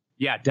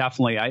 Yeah,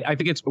 definitely. I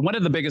think it's one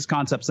of the biggest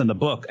concepts in the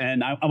book.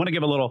 And I want to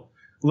give a little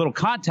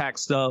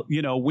context.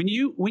 When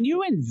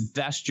you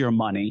invest your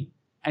money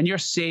and you're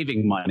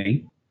saving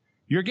money,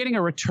 you're getting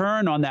a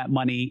return on that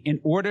money in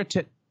order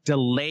to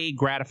delay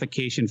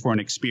gratification for an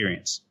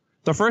experience.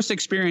 The first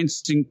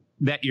experience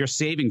that you're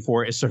saving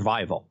for is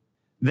survival.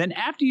 Then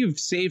after you've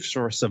saved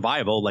for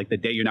survival, like the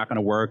day you're not going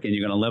to work and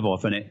you're going to live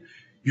off in it,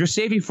 you're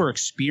saving for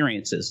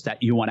experiences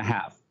that you want to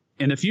have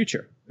in the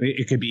future.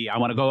 It could be, I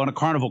want to go on a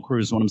Carnival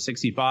cruise when I'm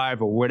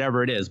 65 or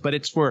whatever it is, but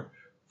it's for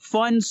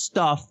fun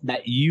stuff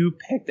that you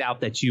picked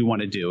out that you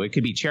want to do. It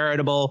could be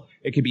charitable.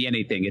 It could be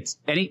anything.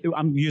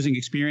 I'm using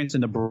experience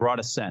in the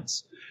broadest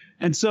sense.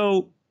 And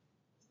so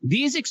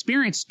these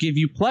experiences give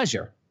you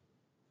pleasure,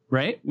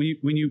 right?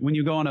 When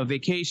you go on a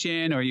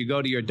vacation or you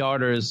go to your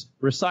daughter's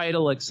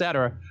recital,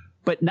 etc.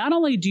 But not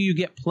only do you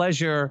get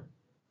pleasure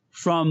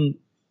from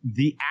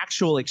the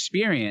actual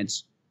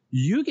experience,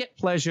 you get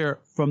pleasure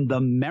from the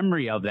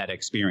memory of that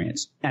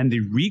experience and the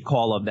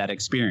recall of that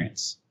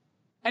experience.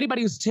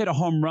 Anybody who's hit a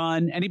home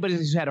run, anybody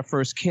who's had a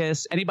first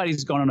kiss, anybody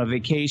who's gone on a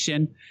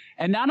vacation.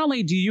 And not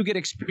only do you get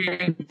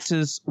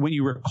experiences when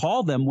you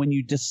recall them, when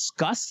you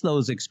discuss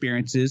those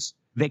experiences,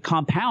 they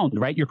compound,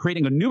 right? You're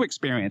creating a new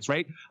experience,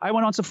 right? I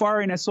went on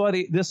safari and I saw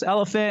this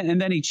elephant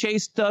and then he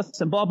chased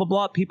us and blah, blah,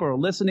 blah. People are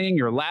listening.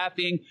 You're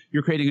laughing.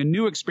 You're creating a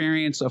new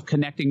experience of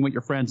connecting with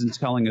your friends and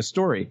telling a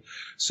story.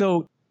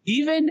 So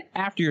even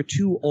after you're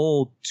too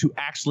old to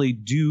actually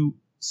do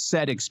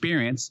said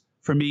experience,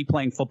 for me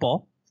playing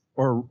football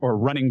or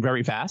running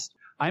very fast,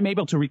 I'm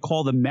able to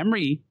recall the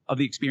memory of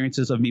the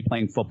experiences of me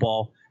playing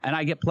football and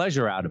I get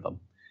pleasure out of them.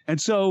 And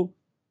so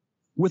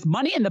with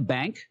money in the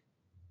bank,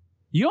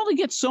 you only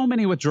get so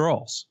many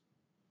withdrawals.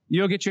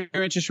 You'll get your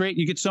interest rate,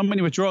 you get so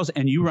many withdrawals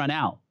and you run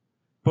out.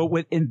 But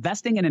with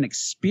investing in an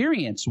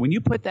experience, when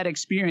you put that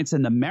experience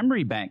in the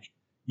memory bank,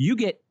 you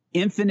get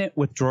infinite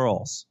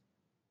withdrawals.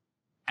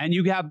 And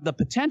you have the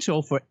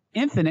potential for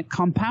infinite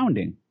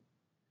compounding.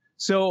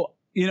 So,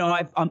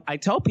 I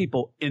tell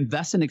people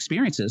invest in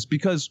experiences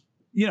because,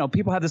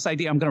 people have this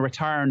idea, I'm going to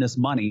retire on this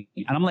money.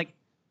 And I'm like,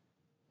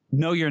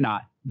 no, you're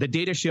not. The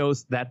data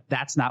shows that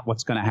that's not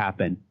what's going to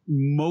happen.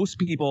 Most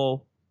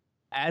people,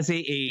 as they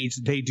age,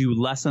 they do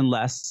less and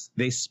less.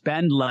 They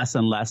spend less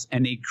and less,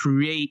 and they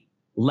create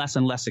less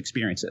and less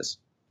experiences.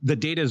 The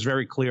data is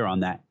very clear on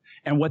that.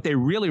 And what they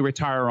really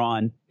retire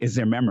on is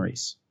their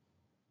memories.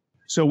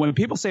 So when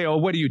people say, oh,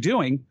 what are you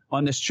doing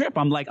on this trip?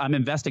 I'm like, I'm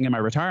investing in my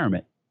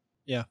retirement.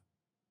 Yeah.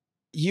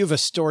 You have a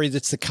story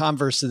that's the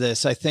converse of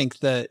this. I think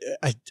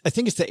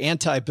it's the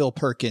anti-Bill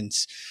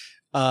Perkins.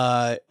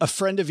 A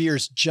friend of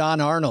yours, John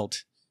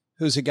Arnold,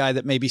 who's a guy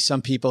that maybe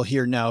some people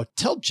here know.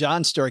 Tell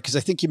John's story, because I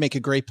think you make a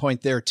great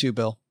point there too,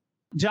 Bill.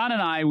 John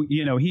and I,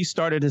 he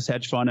started his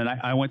hedge fund and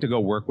I went to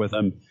go work with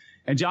him.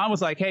 And John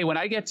was like, hey, when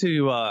I get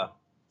to, I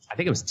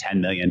think it was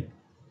 10 million.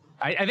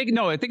 I think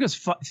it was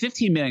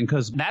 15 million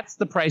because that's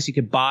the price you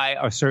could buy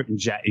a certain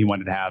jet he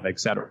wanted to have, et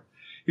cetera.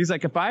 He's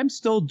like, if I'm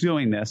still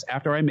doing this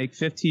after I make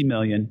 15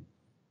 million,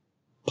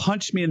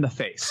 punch me in the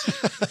face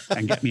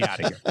and get me out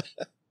of here.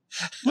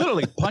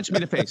 Literally punch me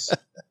in the face.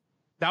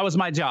 That was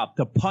my job,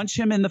 to punch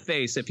him in the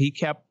face if he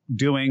kept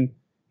doing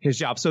his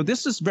job. So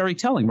this is very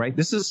telling, right?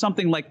 This is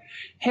something like,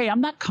 hey,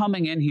 I'm not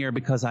coming in here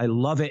because I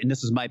love it and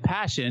this is my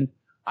passion.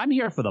 I'm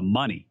here for the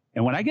money.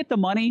 And when I get the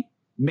money,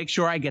 make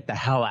sure I get the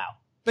hell out.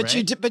 But right?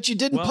 you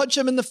didn't punch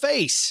him in the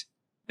face.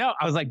 No,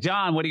 I was like,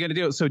 John, what are you going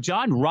to do? So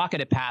John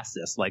rocketed past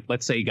this. Like,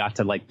 let's say he got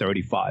to like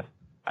 35.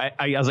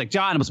 I was like,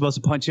 John, I'm supposed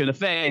to punch you in the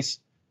face.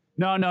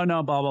 No,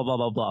 blah, blah, blah,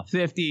 blah, blah.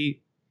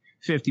 50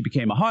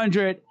 became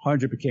 100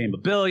 became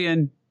 $1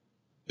 billion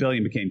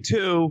became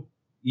 2,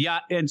 yeah,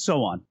 and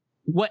so on.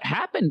 What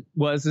happened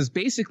is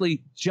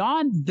basically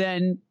John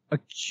then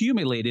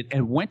accumulated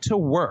and went to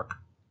work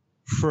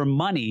for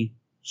money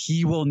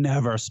he will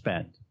never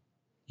spend.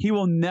 He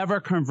will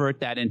never convert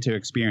that into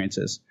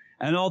experiences.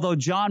 And although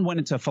John went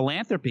into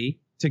philanthropy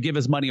to give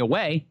his money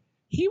away,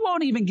 he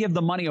won't even give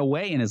the money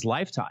away in his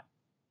lifetime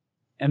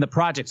and the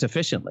projects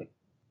efficiently.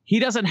 He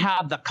doesn't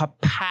have the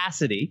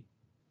capacity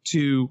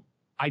to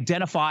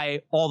identify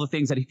all the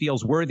things that he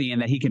feels worthy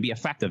and that he can be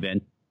effective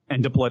in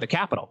and deploy the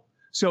capital.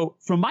 So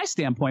from my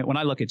standpoint, when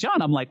I look at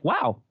John, I'm like,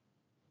 wow,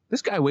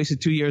 this guy wasted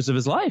 2 years of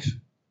his life.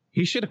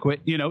 He should have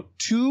quit,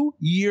 2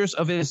 years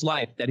of his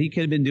life that he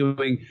could have been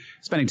doing,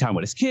 spending time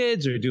with his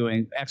kids or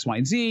doing X, Y,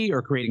 and Z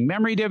or creating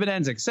memory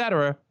dividends,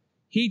 etc.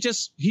 He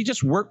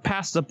just worked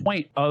past the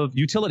point of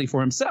utility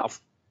for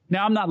himself.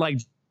 Now, I'm not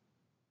like,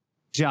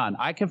 John,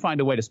 I can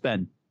find a way to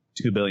spend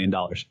 $2 billion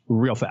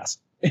real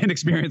fast in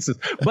experiences.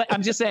 But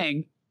I'm just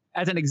saying,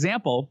 as an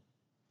example,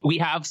 we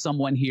have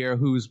someone here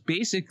who's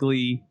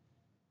basically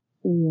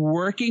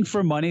working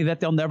for money that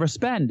they'll never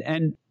spend.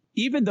 And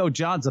even though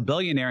John's a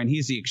billionaire and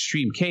he's the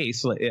extreme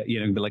case,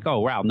 be like, oh,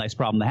 wow, nice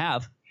problem to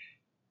have.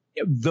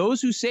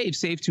 those who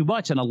save too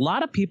much. And a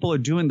lot of people are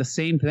doing the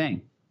same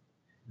thing.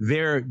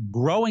 They're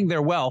growing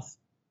their wealth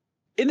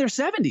in their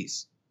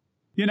 70s.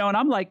 And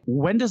I'm like,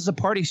 when does the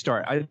party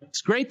start?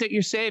 It's great that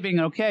you're saving,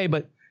 okay,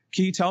 but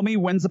can you tell me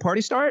when's the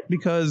party start?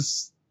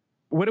 Because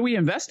what are we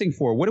investing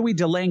for? What are we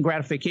delaying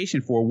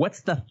gratification for?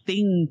 What's the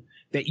thing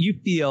that you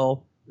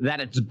feel that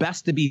it's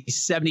best to be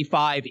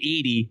 75,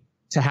 80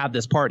 to have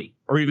this party,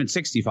 or even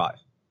 65?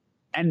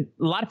 And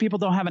a lot of people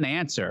don't have an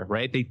answer,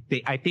 right?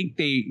 I think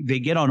they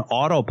get on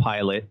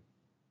autopilot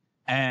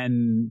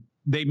and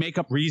they make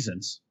up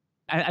reasons.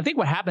 And I think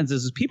what happens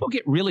is people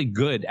get really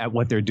good at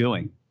what they're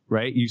doing,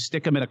 right? You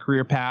stick them in a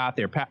career path,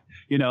 they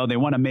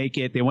want to make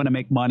it, they want to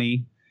make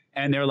money,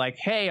 and they're like,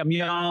 hey, I'm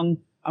young,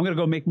 I'm going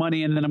to go make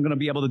money, and then I'm going to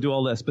be able to do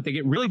all this. But they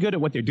get really good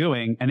at what they're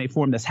doing, and they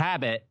form this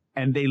habit,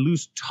 and they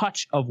lose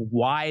touch of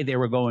why they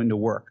were going to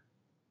work,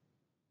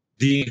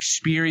 the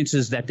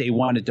experiences that they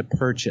wanted to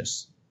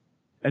purchase.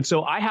 And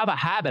so I have a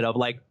habit of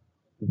like,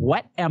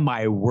 what am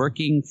I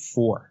working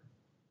for?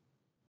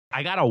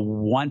 I got to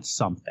want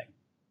something.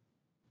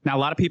 Now, a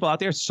lot of people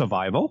out there,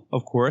 survival,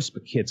 of course,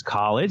 but kids'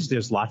 college,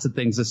 there's lots of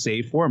things to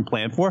save for and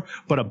plan for.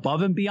 But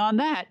above and beyond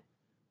that,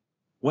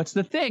 what's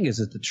the thing? Is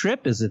it the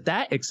trip? Is it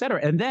that, et cetera?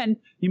 And then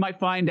you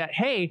might find that,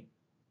 hey,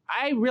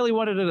 I really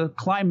wanted to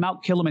climb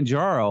Mount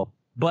Kilimanjaro,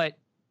 but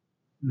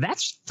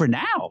that's for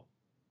now.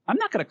 I'm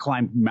not going to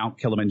climb Mount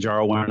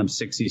Kilimanjaro when I'm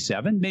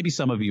 67. Maybe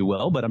some of you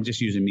will, but I'm just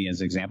using me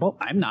as an example.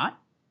 I'm not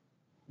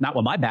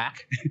with my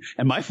back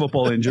and my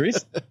football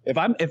injuries.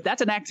 If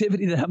that's an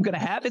activity that I'm going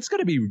to have, it's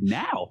going to be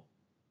now.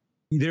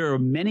 There are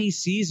many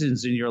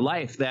seasons in your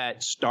life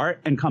that start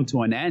and come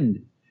to an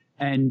end.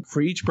 And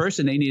for each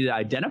person, they need to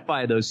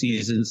identify those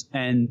seasons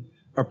and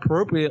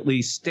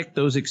appropriately stick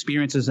those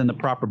experiences in the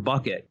proper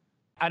bucket.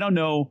 I don't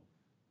know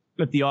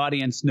if the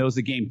audience knows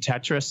the game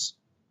Tetris.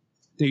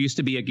 There used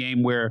to be a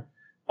game where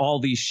all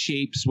these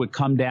shapes would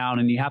come down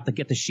and you have to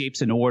get the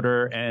shapes in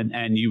order,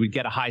 and you would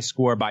get a high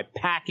score by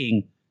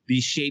packing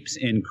these shapes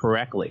in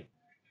correctly.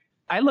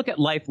 I look at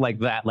life like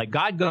that. Like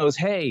God goes,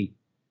 hey,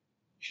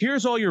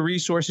 here's all your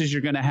resources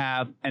you're going to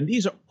have, and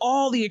these are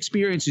all the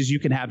experiences you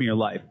can have in your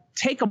life.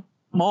 Take them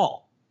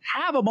all.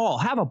 Have them all.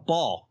 Have a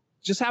ball.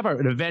 Just have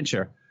an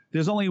adventure.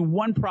 There's only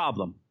one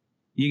problem.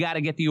 You got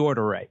to get the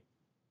order right.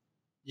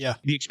 Yeah.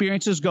 The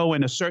experiences go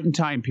in a certain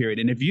time period,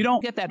 and if you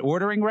don't get that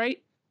ordering right,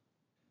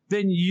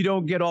 then you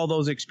don't get all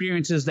those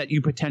experiences that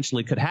you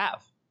potentially could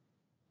have.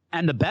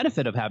 And the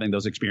benefit of having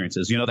those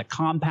experiences, the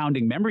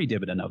compounding memory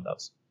dividend of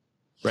those,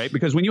 right?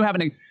 Because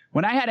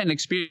when I had an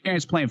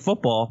experience playing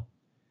football,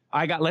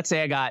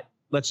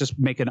 let's just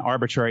make an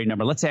arbitrary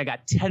number. Let's say I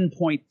got 10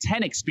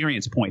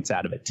 experience points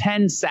out of it,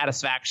 10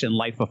 satisfaction,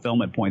 life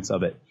fulfillment points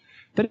of it.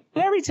 But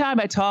every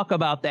time I talk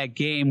about that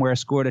game where I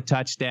scored a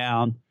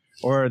touchdown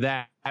or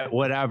that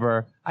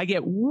whatever, I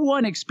get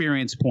one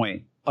experience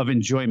point of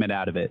enjoyment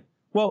out of it.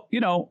 Well,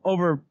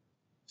 over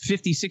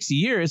 50, 60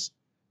 years,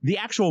 the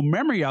actual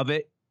memory of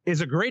it is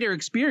a greater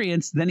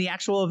experience than the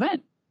actual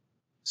event.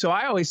 So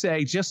I always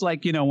say, just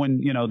like,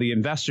 when, the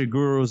investor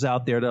gurus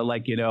out there, they're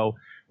like,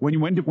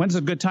 when's a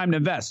good time to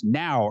invest?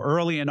 Now,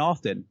 early and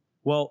often.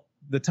 Well,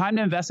 the time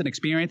to invest in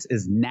experience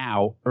is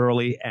now,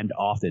 early and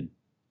often.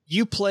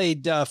 You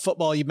played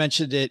football. You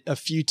mentioned it a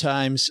few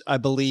times, I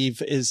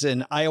believe, is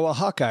an Iowa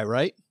Hawkeye,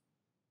 right?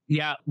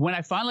 Yeah. When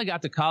I finally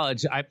got to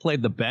college, I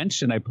played the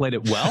bench and I played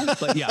it well,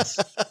 but yes.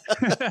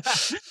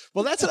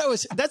 Well, that's what I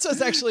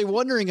was actually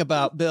wondering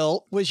about,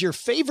 Bill. Was your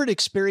favorite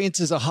experience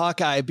as a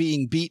Hawkeye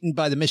being beaten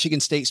by the Michigan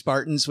State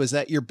Spartans? Was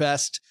that your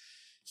best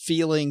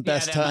feeling,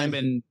 best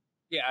time?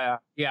 Yeah.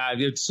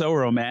 It's so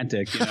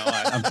romantic.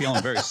 I'm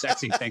feeling very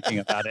sexy thinking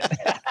about it.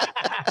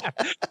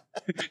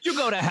 You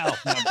go to hell.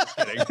 No, I'm just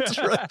kidding. That's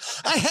right.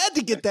 I had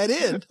to get that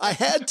in. I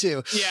had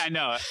to. Yeah, I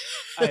know.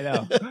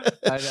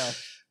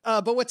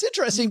 But what's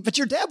interesting, but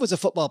your dad was a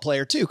football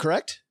player too,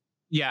 correct?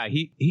 Yeah,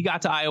 he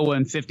got to Iowa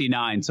in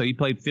 59. So he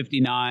played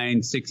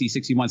 59, 60,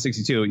 61,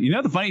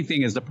 62. The funny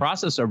thing is the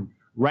process of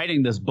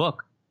writing this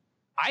book,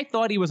 I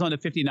thought he was on the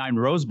 59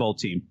 Rose Bowl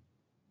team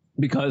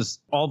because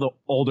all the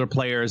older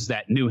players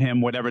that knew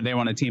him, whatever, they were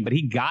on the team. But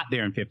he got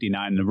there in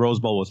 59 and the Rose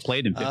Bowl was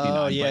played in 59.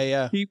 Oh,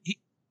 yeah.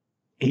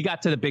 He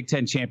got to the Big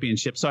Ten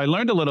championship. So I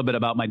learned a little bit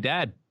about my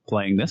dad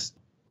playing this.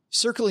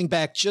 Circling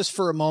back just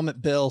for a moment,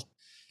 Bill,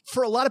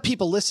 for a lot of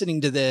people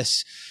listening to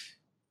this,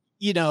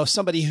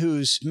 somebody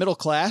who's middle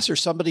class or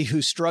somebody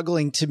who's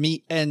struggling to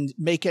meet and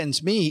make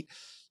ends meet,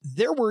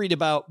 they're worried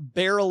about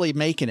barely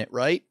making it,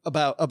 right?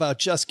 About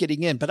just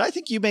getting in. But I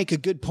think you make a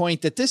good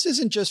point that this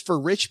isn't just for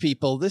rich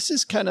people. This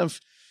is kind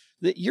of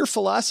your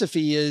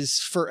philosophy is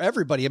for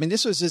everybody. I mean,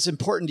 this was as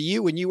important to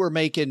you when you were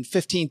making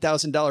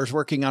 $15,000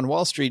 working on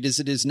Wall Street as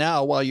it is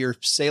now while you're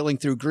sailing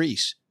through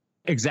Greece.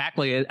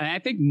 Exactly. And I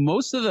think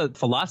most of the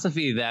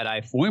philosophy that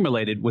I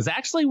formulated was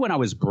actually when I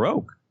was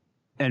broke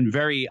and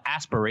very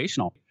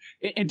aspirational.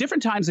 In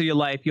different times of your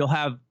life, you'll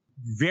have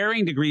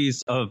varying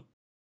degrees of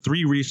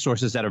three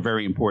resources that are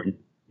very important: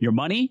 your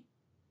money,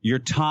 your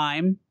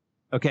time,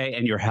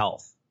 and your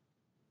health.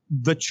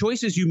 The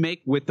choices you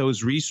make with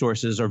those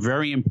resources are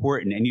very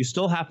important, and you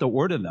still have to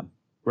order them.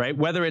 right?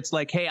 Whether it's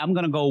like, hey, I'm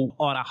going to go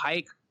on a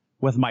hike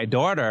with my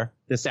daughter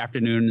this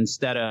afternoon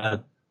instead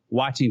of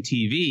watching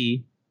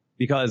TV,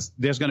 because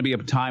there's going to be a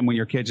time when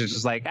your kids are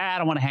just like, I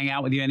don't want to hang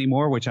out with you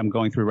anymore, which I'm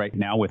going through right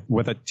now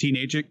with a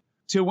teenager,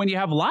 to when you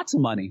have lots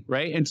of money,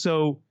 right? And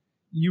so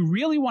you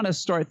really want to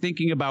start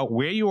thinking about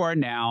where you are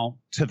now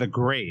to the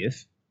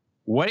grave,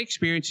 what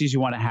experiences you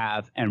want to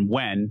have and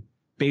when,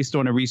 based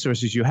on the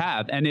resources you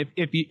have. And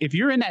if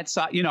you're in that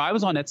side, I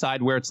was on that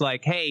side where it's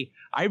like, hey,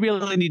 I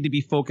really need to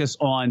be focused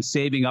on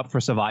saving up for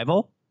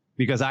survival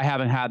because I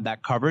haven't had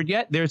that covered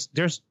yet.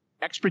 There's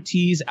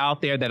expertise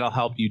out there that'll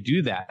help you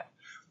do that.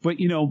 But,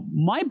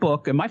 my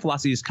book and my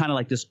philosophy is kind of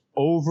like this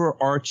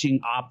overarching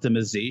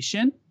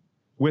optimization.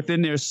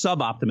 Within there's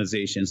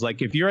sub-optimizations.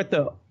 Like if you're at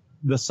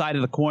the side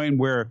of the coin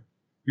where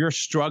you're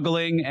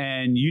struggling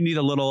and you need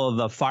a little of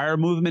the fire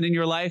movement in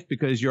your life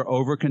because you're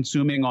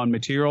over-consuming on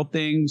material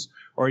things,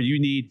 or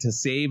you need to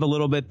save a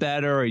little bit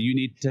better, or you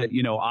need to,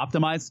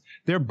 optimize,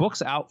 there are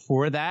books out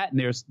for that,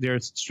 and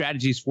there's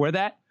strategies for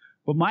that.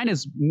 But mine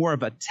is more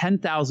of a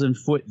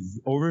 10,000-foot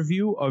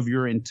overview of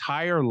your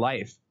entire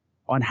life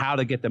on how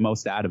to get the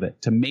most out of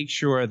it, to make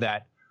sure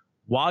that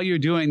while you're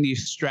doing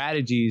these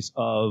strategies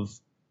of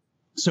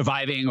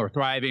surviving or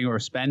thriving or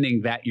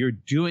spending, that you're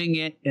doing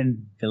it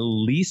in the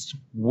least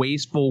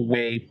wasteful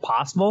way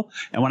possible.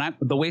 And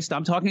the waste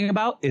I'm talking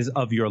about is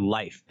of your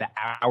life, the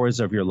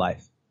hours of your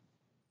life.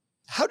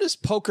 How does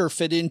poker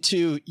fit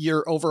into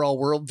your overall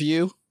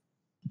worldview?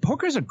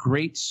 Poker is a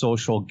great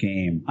social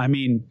game. I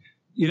mean,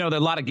 there are a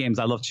lot of games.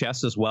 I love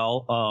chess as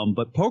well.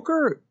 But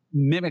poker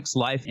mimics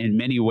life in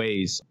many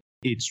ways.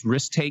 It's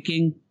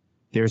risk-taking.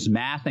 There's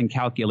math and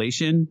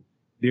calculation.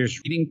 There's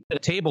reading at a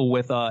table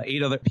with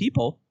 8 other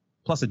people,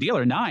 plus a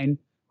dealer, 9,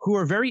 who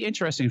are very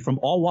interesting from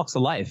all walks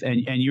of life.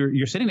 And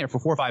you're sitting there for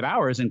 4 or 5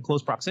 hours in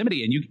close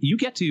proximity, and you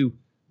get to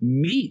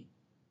meet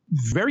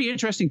very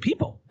interesting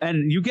people.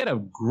 And you get a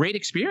great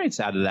experience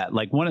out of that.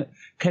 Like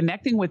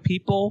connecting with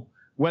people,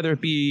 whether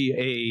it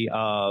be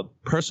a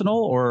personal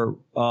or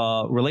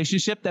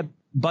relationship that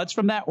buds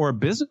from that, or a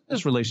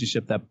business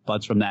relationship that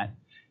buds from that.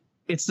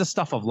 It's the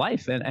stuff of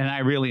life, and I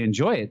really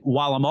enjoy it,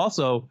 while I'm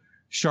also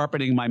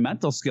sharpening my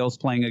mental skills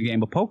playing a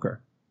game of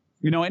poker.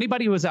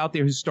 Anybody who's out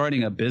there who's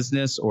starting a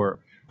business or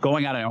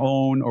going out on their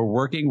own or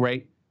working,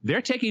 right,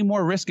 they're taking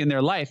more risk in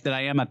their life than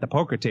I am at the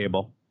poker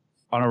table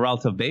on a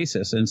relative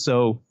basis. And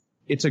so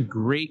it's a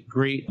great,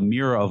 great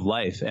mirror of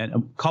life,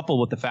 and coupled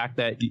with the fact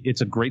that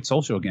it's a great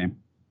social game.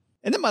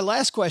 And then my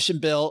last question,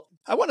 Bill,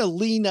 I want to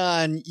lean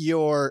on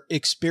your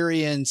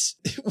experience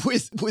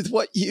with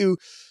what you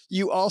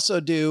also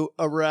do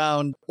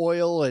around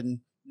oil and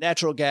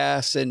natural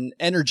gas and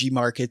energy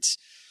markets.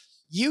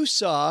 You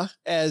saw,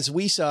 as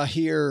we saw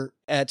here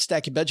at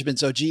Stacking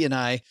Benjamins, OG and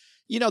I,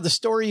 the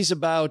stories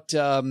about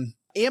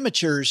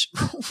amateurs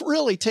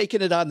really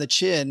taking it on the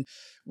chin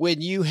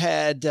when you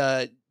had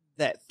that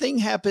thing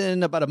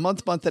happen about a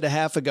month and a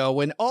half ago,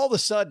 when all of a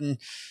sudden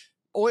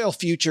oil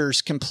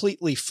futures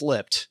completely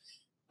flipped.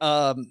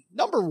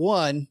 Number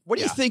one, what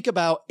do you think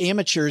about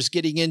amateurs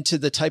getting into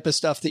the type of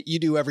stuff that you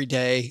do every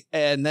day?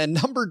 And then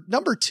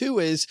number two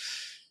is,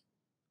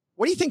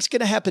 what do you think is going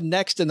to happen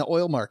next in the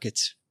oil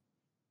markets?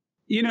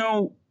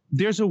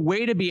 There's a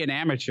way to be an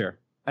amateur,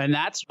 and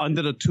that's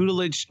under the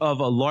tutelage of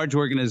a large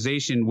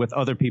organization with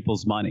other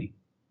people's money.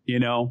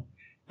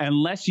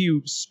 Unless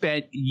you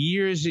spent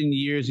years and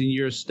years and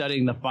years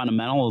studying the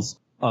fundamentals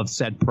of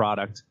said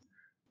product,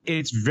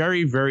 it's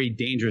very, very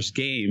dangerous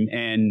game.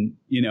 And,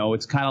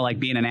 it's kind of like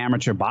being an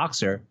amateur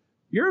boxer.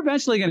 You're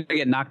eventually going to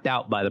get knocked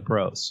out by the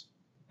pros.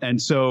 And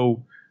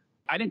so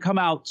I didn't come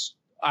out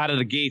of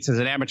the gates as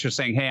an amateur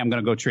saying, hey, I'm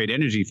going to go trade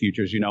energy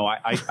futures.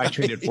 I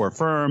traded for a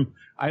firm.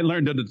 I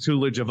learned under the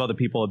tutelage of other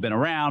people who have been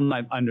around.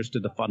 I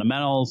understood the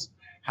fundamentals,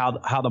 how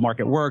the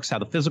market works, how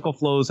the physical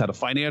flows, how the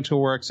financial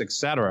works, et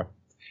cetera.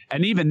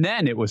 And even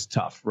then it was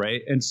tough,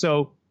 right? And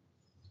so,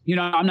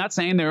 I'm not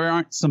saying there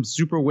aren't some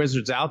super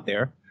wizards out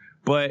there,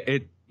 but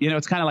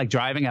it's kind of like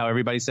driving, how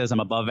everybody says I'm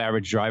above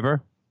average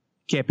driver.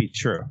 Can't be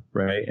true,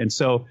 right? And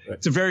so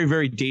it's a very,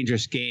 very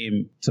dangerous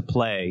game to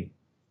play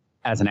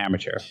as an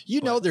amateur.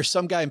 There's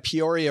some guy in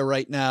Peoria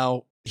right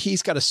now.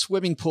 He's got a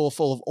swimming pool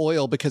full of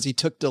oil because he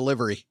took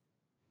delivery.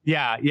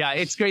 Yeah.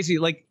 It's crazy.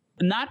 Like,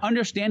 not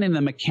understanding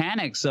the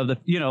mechanics of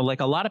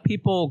like a lot of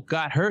people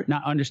got hurt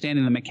not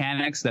understanding the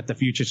mechanics that the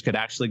futures could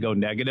actually go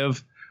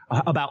negative,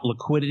 about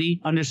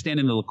liquidity,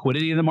 understanding the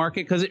liquidity of the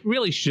market, because it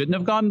really shouldn't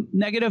have gone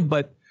negative,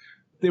 but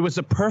there was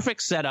a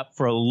perfect setup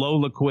for a low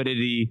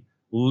liquidity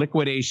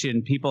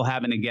liquidation, people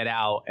having to get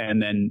out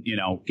and then,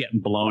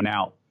 getting blown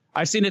out.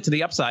 I've seen it to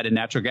the upside in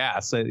natural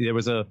gas. There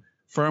was a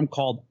firm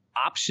called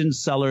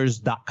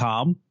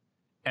optionsellers.com,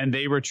 and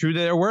they were true to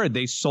their word.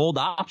 They sold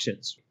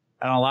options,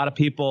 and a lot of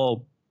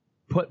people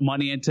put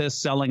money into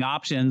selling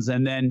options,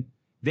 and then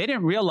they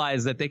didn't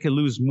realize that they could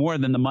lose more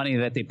than the money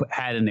that they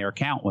had in their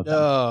account with them.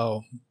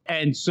 Oh.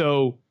 And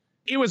so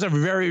it was a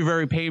very,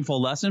 very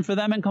painful lesson for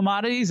them in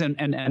commodities and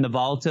the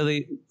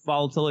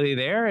volatility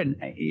there. And,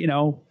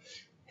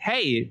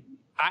 hey,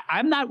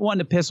 I'm not one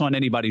to piss on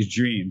anybody's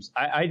dreams.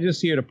 I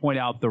just here to point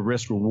out the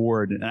risk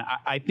reward. And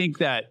I think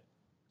that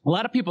a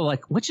lot of people are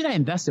like, what should I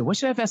invest in? What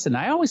should I invest in?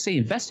 I always say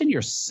invest in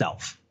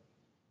yourself.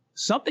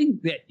 Something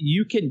that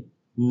you can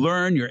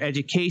learn your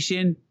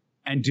education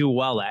and do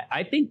well at.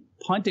 I think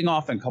punting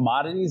off in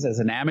commodities as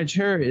an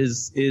amateur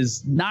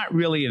is not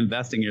really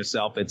investing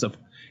yourself.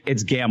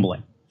 It's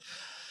gambling,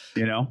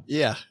 you know?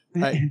 Yeah.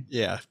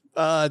 Yeah.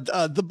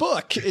 The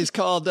book is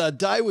called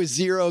Die with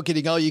Zero,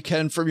 Getting All You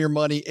Can from Your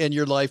Money and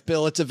Your Life,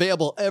 Bill. It's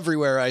available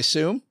everywhere, I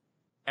assume.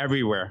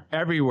 Everywhere.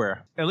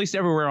 At least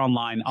everywhere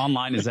online.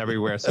 Online is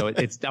everywhere. So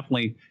it's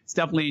definitely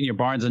in your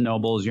Barnes and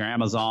Nobles, your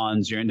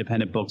Amazons, your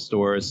independent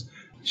bookstores.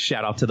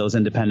 Shout out to those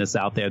independents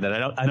out there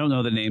that I don't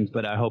know the names,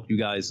 but I hope you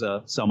guys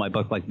sell my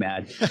book like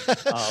mad.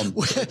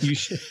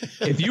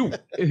 If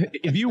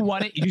you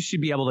want it, you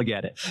should be able to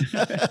get it.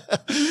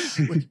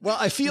 Well,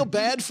 I feel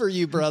bad for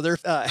you, brother,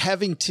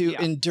 having to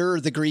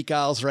endure the Greek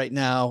Isles right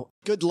now.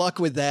 Good luck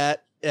with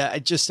that.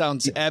 It just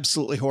sounds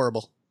absolutely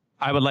horrible.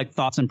 I would like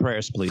thoughts and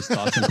prayers, please.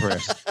 Thoughts and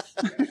prayers.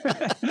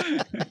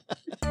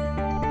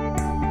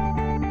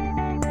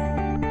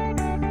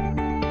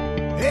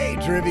 Hey,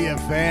 trivia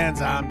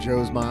fans, I'm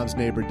Joe's mom's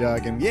neighbor,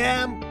 Doug, and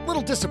yeah, I'm a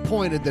little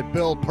disappointed that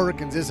Bill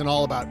Perkins isn't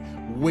all about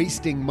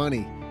wasting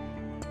money.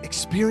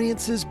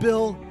 Experiences,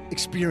 Bill?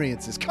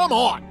 Experiences. Come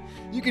on!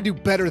 You can do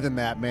better than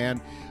that,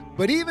 man.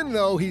 But even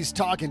though he's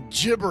talking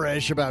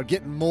gibberish about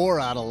getting more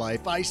out of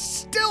life, I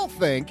still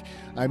think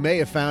I may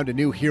have found a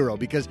new hero,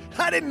 because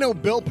I didn't know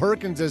Bill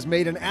Perkins has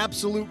made an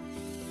absolute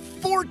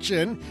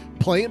fortune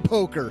playing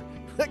poker.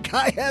 The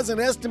guy has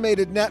an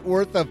estimated net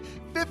worth of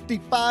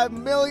 $55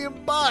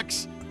 million.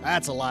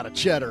 That's a lot of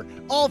cheddar,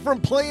 all from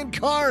playing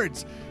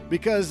cards.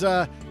 Because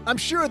I'm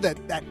sure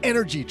that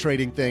energy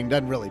trading thing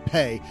doesn't really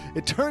pay.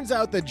 It turns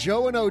out that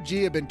Joe and OG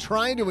have been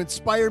trying to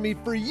inspire me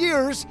for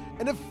years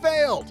and have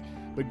failed.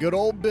 But good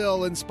old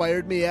Bill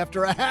inspired me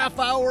after a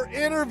half-hour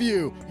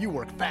interview. You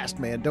work fast,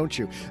 man, don't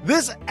you?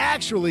 This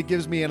actually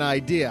gives me an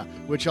idea,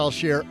 which I'll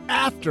share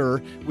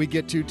after we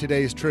get to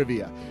today's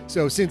trivia.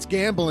 So since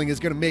gambling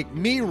is going to make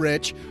me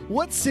rich,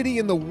 what city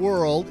in the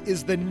world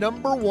is the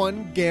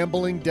 #1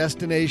 gambling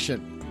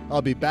destination?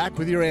 I'll be back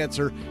with your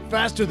answer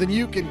faster than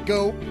you can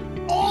go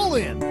all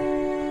in.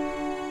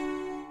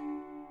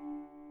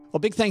 Well,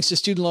 big thanks to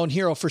Student Loan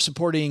Hero for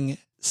supporting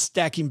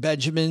Stacking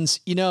Benjamins.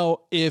 You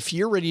know, if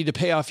you're ready to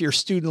pay off your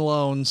student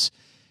loans,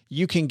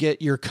 you can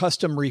get your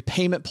custom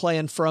repayment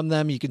plan from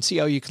them. You can see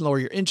how you can lower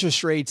your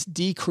interest rates,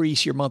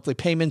 decrease your monthly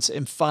payments,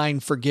 and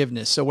find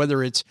forgiveness. So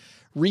whether it's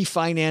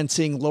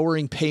refinancing,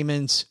 lowering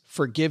payments,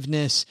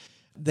 forgiveness,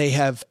 they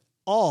have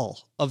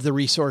all of the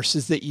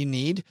resources that you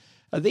need.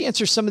 They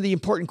answer some of the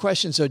important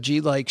questions,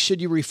 OG, like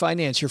should you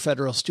refinance your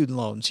federal student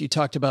loans? You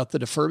talked about the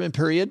deferment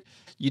period.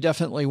 You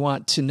definitely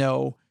want to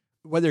know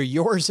whether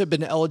yours have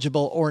been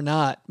eligible or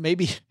not.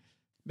 Maybe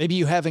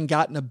you haven't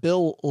gotten a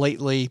bill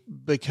lately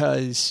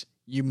because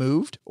you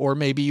moved, or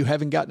maybe you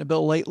haven't gotten a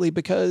bill lately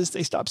because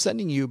they stopped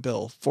sending you a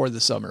bill for the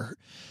summer.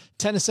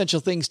 10 essential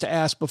things to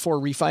ask before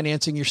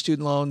refinancing your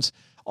student loans.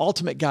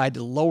 Ultimate guide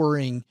to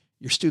lowering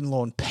your student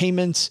loan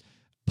payments.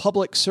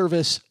 Public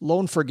service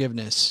loan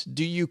forgiveness.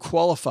 Do you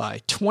qualify?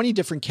 20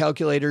 different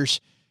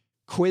calculators,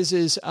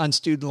 quizzes on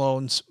student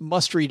loans,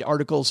 must-read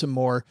articles, and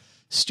more.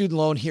 Student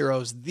Loan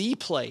Heroes, the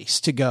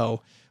place to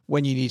go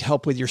when you need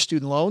help with your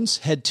student loans.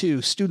 Head to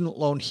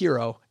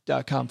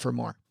studentloanhero.com for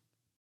more.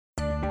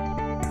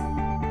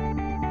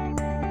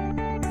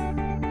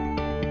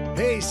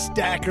 Hey,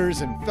 stackers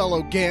and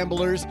fellow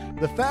gamblers.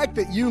 The fact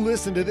that you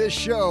listen to this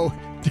show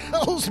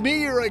tells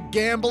me you're a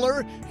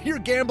gambler. You're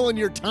gambling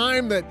your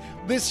time that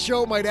this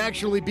show might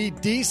actually be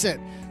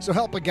decent. So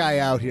help a guy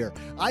out here.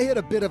 I hit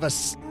a bit of a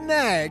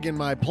snag in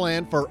my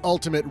plan for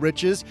ultimate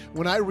riches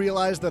when I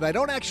realized that I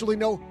don't actually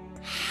know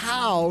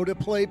how to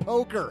play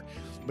poker.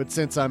 But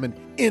since I'm an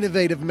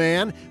innovative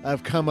man,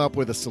 I've come up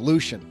with a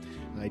solution.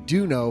 I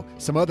do know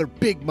some other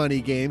big money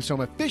games, so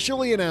I'm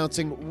officially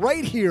announcing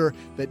right here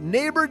that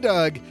Neighbor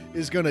Doug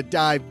is going to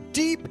dive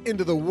deep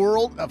into the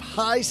world of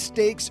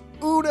high-stakes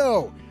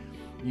Uno.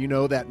 You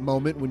know that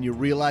moment when you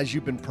realize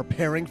you've been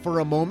preparing for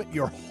a moment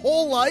your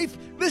whole life?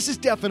 This is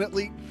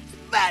definitely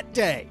that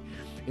day.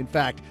 In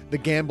fact, the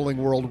gambling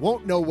world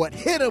won't know what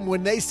hit them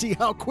when they see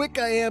how quick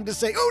I am to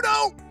say,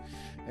 Uno!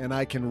 And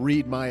I can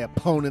read my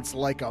opponents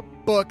like a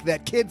book.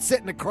 That kid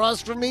sitting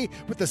across from me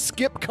with the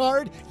skip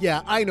card?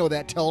 Yeah, I know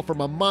that tell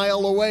from a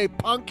mile away,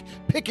 punk.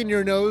 Picking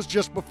your nose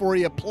just before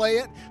you play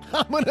it.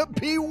 I'm going to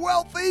be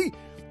wealthy.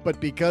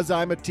 But because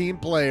I'm a team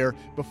player,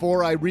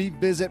 before I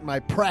revisit my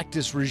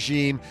practice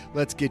regime,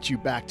 let's get you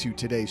back to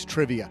today's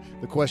trivia.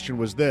 The question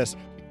was this: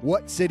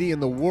 what city in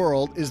the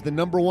world is the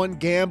 #1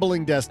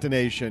 gambling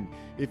destination?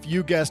 If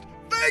you guessed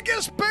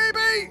Vegas,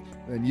 baby,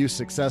 then you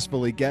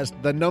successfully guessed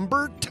the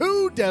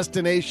 #2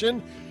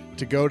 destination.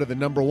 To go to the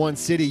 #1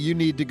 city, you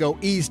need to go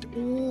east,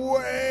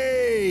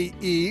 way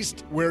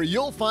east, where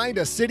you'll find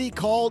a city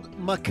called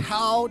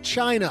Macau,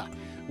 China,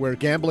 where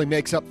gambling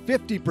makes up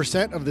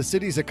 50% of the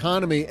city's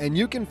economy, and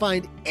you can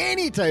find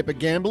any type of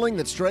gambling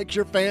that strikes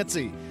your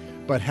fancy.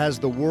 But has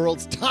the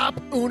world's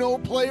top Uno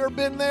player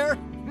been there?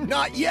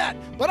 Not yet,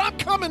 but I'm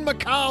coming,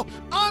 Macau.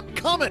 I'm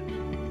coming.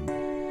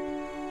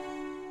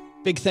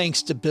 Big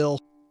thanks to Bill.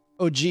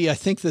 Oh, gee, I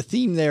think the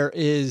theme there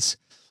is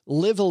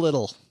live a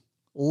little.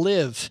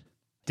 Live.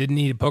 Didn't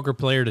need a poker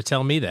player to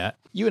tell me that.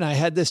 You and I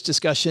had this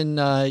discussion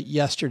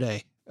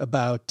yesterday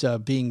about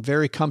being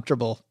very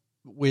comfortable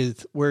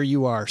with where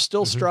you are,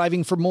 still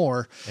striving for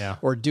more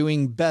or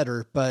doing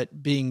better,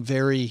 but being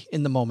very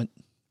in the moment.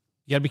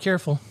 You gotta be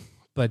careful,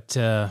 but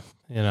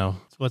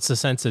what's the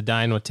sense of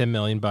dying with $10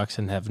 million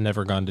and have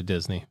never gone to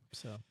Disney?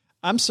 So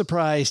I'm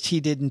surprised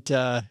he didn't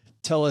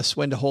tell us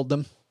when to hold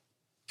them.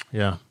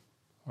 Yeah.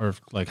 Or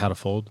like how to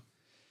fold.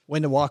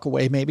 When to walk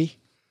away, maybe.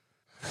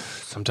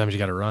 Sometimes you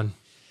got to run.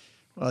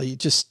 Well, you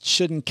just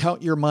shouldn't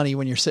count your money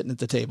when you're sitting at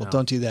the table. No,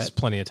 don't do that. There's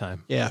plenty of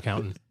time. Yeah.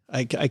 Counting.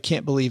 I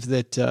can't believe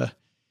that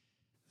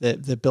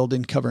Bill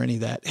didn't cover any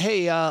of that.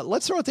 Hey,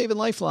 let's throw out the Haven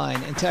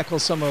Lifeline and tackle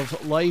some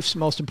of life's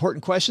most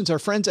important questions. Our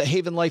friends at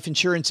Haven Life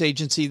Insurance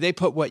Agency, they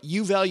put what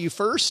you value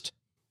first.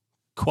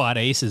 Quad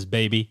aces,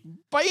 baby.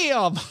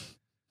 Bam!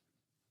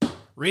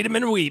 Read them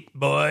and weep,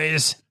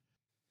 boys.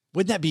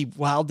 Wouldn't that be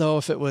wild, though,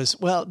 if it was,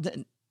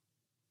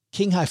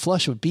 King High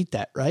Flush would beat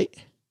that, right?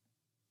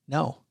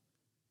 No.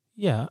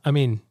 Yeah, I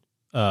mean,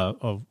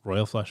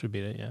 Royal Flush would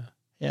beat it, yeah.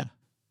 Yeah.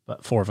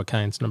 But 4 of a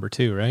kind's number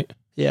 2, right?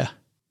 Yeah.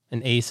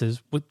 And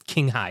aces with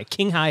King High.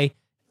 King High,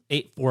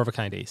 8 4 of a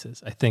kind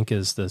aces, I think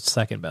is the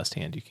second best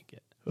hand you can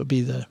get. Would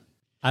be the...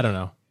 I don't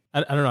know.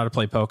 I don't know how to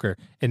play poker.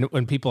 And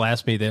when people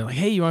ask me, they're like,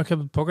 hey, you want to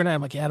come to poker night?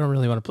 I'm like, yeah, I don't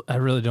really want to I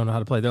really don't know how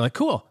to play. They're like,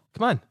 cool,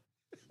 come on.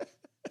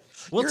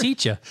 We'll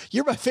teach you.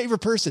 You're my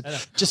favorite person.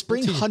 Just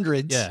bring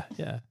hundreds. Yeah,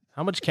 yeah.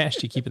 How much cash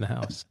do you keep in the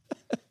house?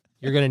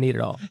 You're going to need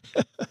it all.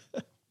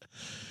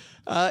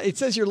 It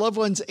says your loved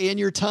ones and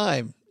your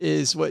time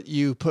is what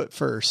you put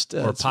first.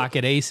 Or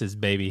pocket aces,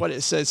 baby. What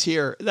it says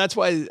here. That's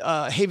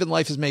why Haven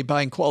Life has made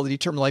buying quality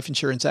term life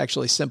insurance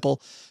actually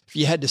simple. If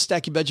you head to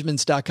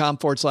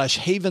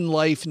StackyBenjamins.com/Haven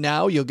Life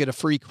now, you'll get a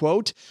free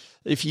quote.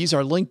 If you use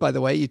our link, by the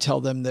way, you tell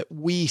them that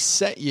we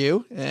sent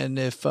you. And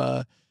if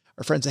our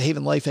friends at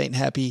Haven Life ain't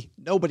happy,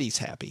 nobody's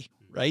happy,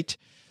 right?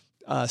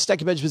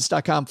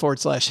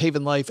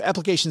 StackyBenjamins.com/Haven Life.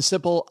 Application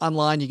simple,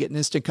 online. You get an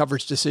instant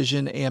coverage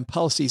decision, and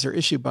policies are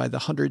issued by the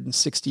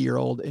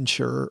 160-year-old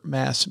insurer,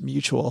 Mass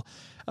Mutual.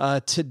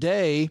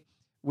 Today,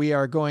 we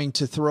are going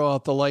to throw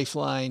out the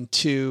lifeline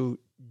to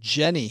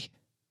Jenny,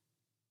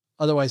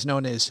 otherwise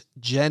known as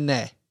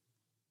Jenny.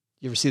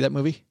 You ever see that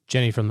movie?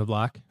 Jenny from the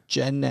Block?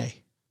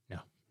 Jenny. No,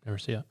 never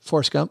see it.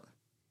 Forrest Gump?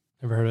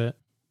 Never heard of it.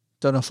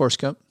 Don't know Forrest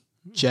Gump?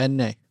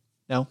 Jenny.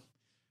 No?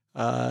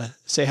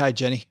 Say hi,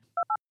 Jenny.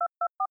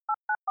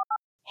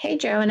 Hey,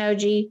 Joe and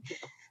OG.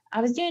 I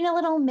was doing a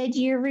little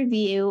mid-year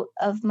review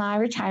of my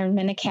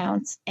retirement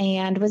accounts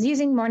and was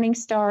using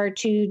Morningstar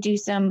to do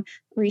some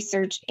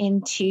research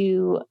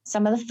into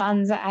some of the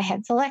funds that I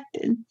had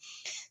selected.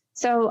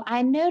 So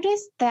I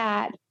noticed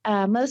that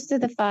most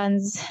of the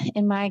funds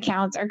in my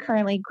accounts are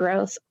currently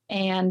growth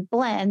and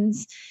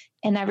blends,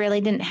 and I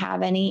really didn't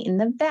have any in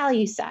the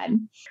value side.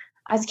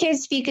 I was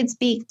curious if you could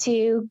speak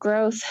to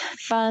growth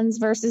funds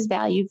versus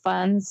value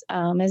funds.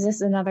 Is this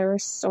another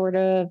sort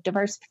of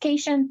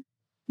diversification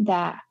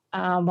that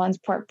one's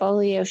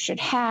portfolio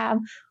should have,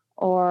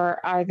 or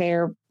are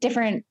there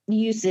different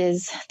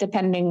uses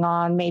depending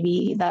on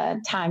maybe the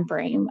time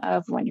frame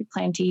of when you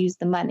plan to use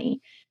the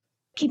money?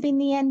 Keeping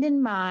the end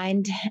in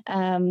mind,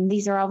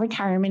 these are all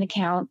retirement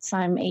accounts.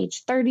 I'm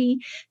age 30,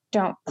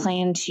 don't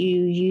plan to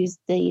use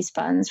these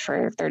funds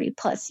for 30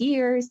 plus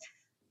years.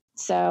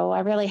 So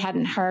I really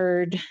hadn't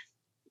heard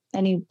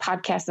any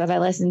podcasts that I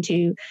listened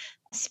to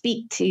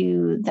speak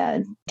to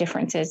the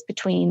differences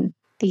between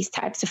these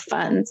types of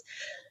funds.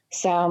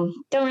 So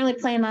don't really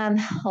plan on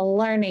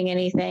learning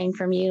anything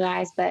from you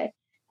guys, but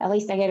at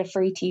least I get a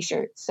free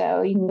t-shirt.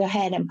 So you can go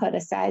ahead and put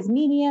a size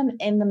medium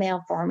in the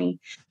mail for me.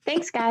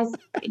 Thanks, guys.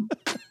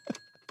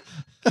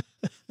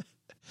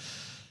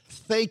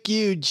 Thank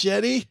you,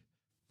 Jenny.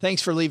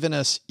 Thanks for leaving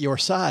us your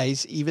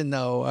size, even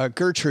though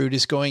Gertrude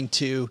is going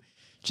to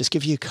just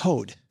give you a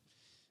code.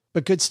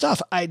 But good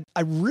stuff. I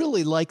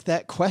really like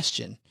that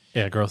question.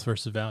 Yeah, growth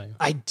versus value.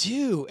 I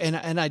do.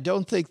 And I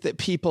don't think that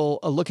people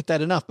look at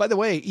that enough. By the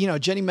way,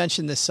 Jenny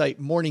mentioned this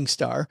site,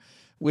 Morningstar,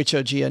 which,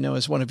 OG, I know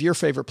is one of your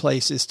favorite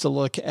places to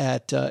look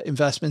at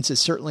investments. It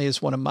certainly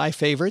is one of my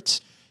favorites.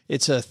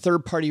 It's a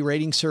third-party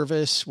rating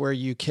service where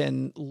you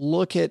can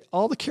look at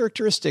all the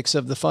characteristics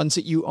of the funds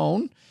that you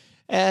own.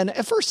 And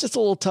at first, it's a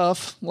little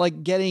tough,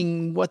 like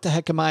getting what the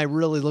heck am I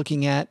really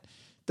looking at?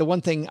 The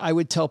one thing I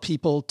would tell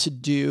people to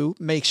do,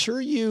 make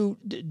sure you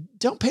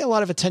don't pay a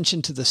lot of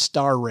attention to the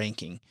star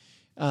ranking.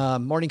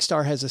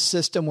 Morningstar has a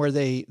system where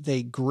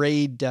they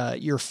grade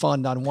your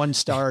fund on 1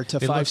 star to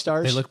 5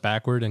 stars. They look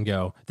backward and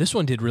go, this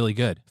one did really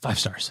good. 5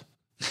 stars.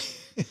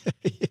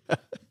 Yeah,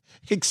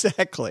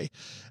 exactly.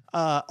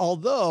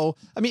 Although,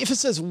 if it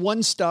says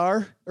 1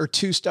 star or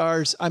 2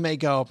 stars, I may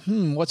go,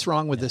 what's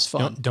wrong with this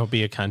fund? Don't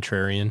be a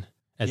contrarian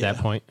at that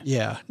point.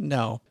 Yeah,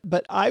 no.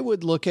 But I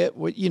would look at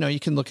what, you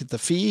can look at the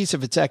fees.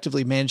 If it's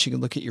actively managed, you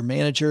can look at your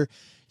manager.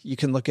 You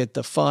can look at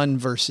the fund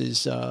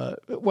versus,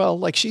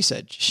 like she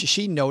said,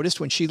 she noticed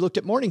when she looked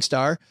at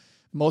Morningstar,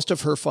 most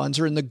of her funds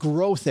are in the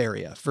growth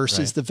area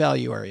versus the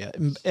value area.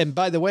 And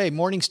by the way,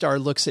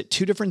 Morningstar looks at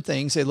two different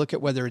things. They look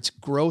at whether it's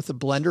growth, a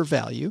blend, or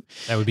value.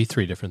 That would be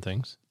three different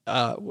things.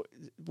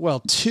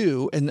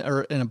 Two, and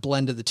a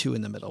blend of the two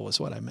in the middle was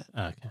what I meant.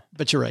 Okay.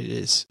 But you're right. It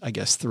is, I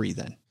guess, three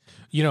then.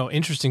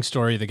 Interesting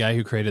story. The guy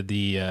who created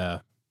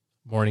the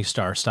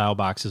Morningstar style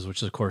boxes,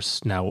 which of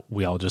course now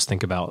we all just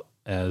think about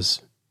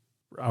as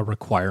a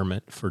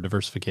requirement for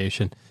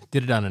diversification,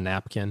 did it on a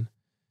napkin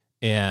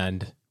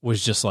and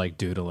was just like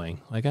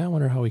doodling. Like, I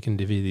wonder how we can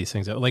divvy these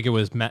things out. Like it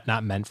was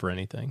not meant for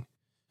anything.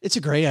 It's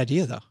a great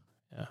idea though.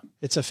 Yeah.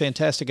 It's a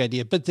fantastic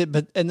idea.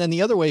 And then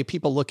the other way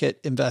people look at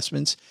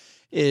investments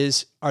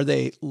is, are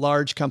they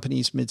large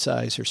companies,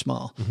 mid-size, or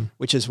small,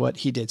 which is what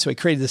he did. So he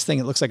created this thing.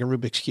 It looks like a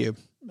Rubik's Cube.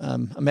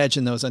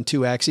 Imagine those on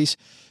two axes.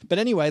 But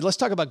anyway, let's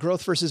talk about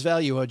growth versus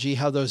value, OG.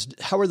 How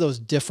are those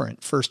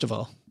different, first of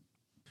all?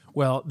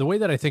 Well, the way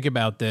that I think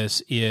about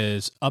this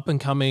is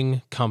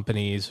up-and-coming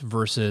companies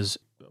versus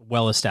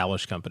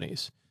well-established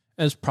companies.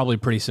 It's probably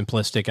pretty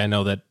simplistic. I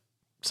know that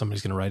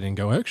somebody's going to write in and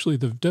go, actually,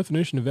 the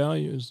definition of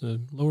value is a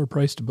lower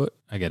price to book.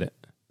 I get it.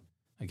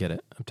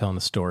 I'm telling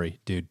the story.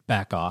 Dude,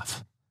 back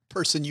off.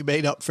 Person you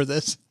made up for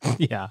this.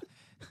 Yeah.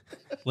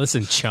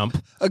 Listen,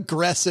 chump.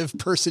 Aggressive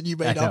person you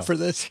made up for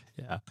this.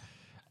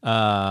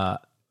 Yeah.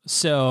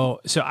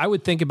 So I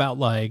would think about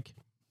like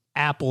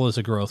Apple is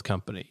a growth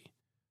company.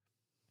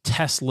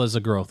 Tesla is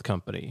a growth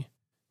company.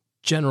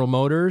 General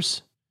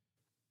Motors,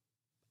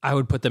 I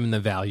would put them in the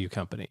value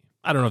company.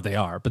 I don't know if they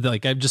are, but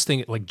like I'm just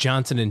thinking like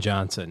Johnson &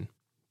 Johnson,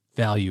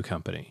 value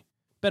company.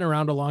 Been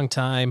around a long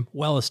time,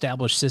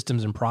 well-established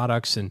systems and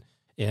products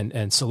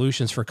and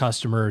solutions for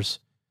customers.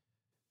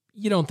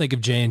 You don't think of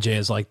J&J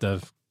as like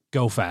the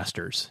go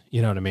fasters.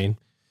 You know what I mean?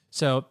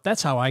 So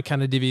that's how I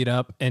kind of divvy it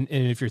up. And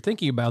if you're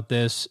thinking about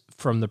this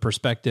from the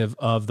perspective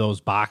of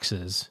those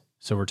boxes,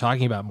 so we're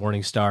talking about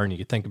Morningstar, and you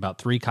could think about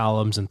 3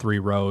 columns and 3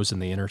 rows,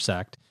 and they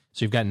intersect.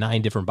 So you've got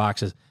 9 different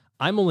boxes.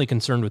 I'm only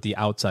concerned with the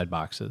outside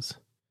boxes.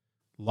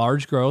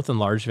 Large growth and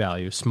large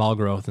value, small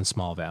growth and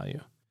small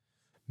value.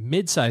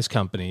 Mid-sized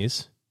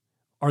companies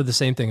are the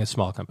same thing as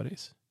small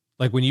companies.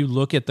 Like when you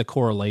look at the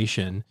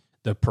correlation,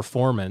 the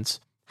performance,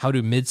 how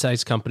do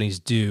mid-sized companies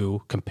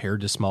do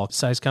compared to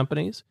small-sized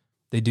companies?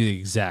 They do the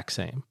exact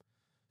same.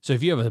 So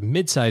if you have a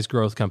mid-sized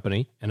growth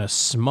company and a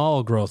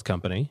small growth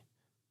company,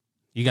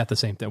 you got the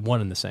same thing, one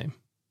and the same.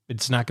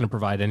 It's not going to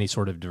provide any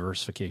sort of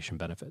diversification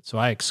benefit. So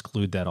I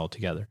exclude that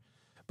altogether.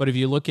 But if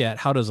you look at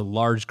how does a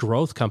large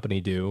growth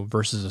company do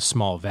versus a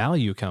small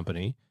value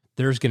company,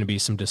 there's going to be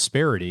some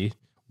disparity.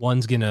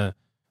 One's going to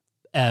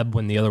ebb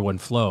when the other one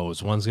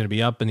flows. One's going to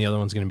be up and the other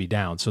one's going to be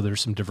down. So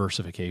there's some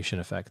diversification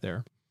effect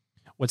there.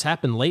 What's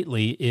happened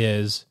lately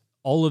is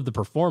all of the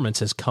performance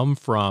has come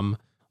from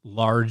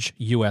large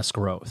U.S.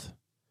 growth.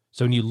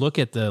 So when you look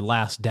at the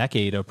last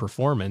decade of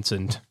performance,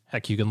 and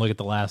heck, you can look at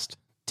the last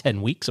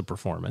 10 weeks of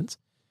performance,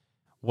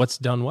 what's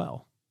done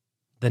well?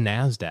 The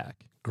NASDAQ,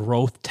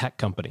 growth tech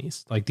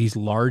companies, like these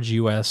large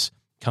U.S.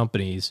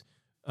 companies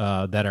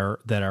that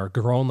are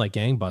growing like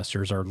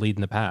gangbusters are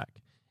leading the pack.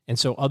 And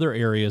so other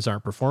areas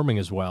aren't performing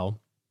as well.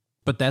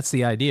 But that's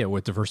the idea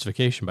with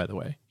diversification, by the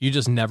way. You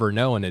just never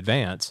know in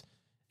advance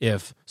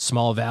if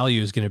small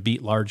value is going to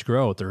beat large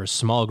growth or is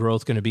small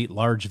growth going to beat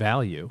large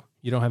value.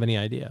 You don't have any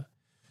idea.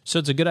 So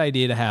it's a good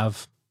idea to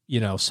have,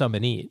 some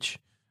in each.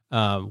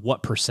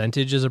 What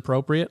percentage is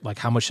appropriate? Like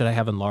how much should I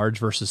have in large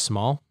versus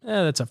small?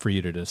 That's up for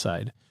you to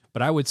decide.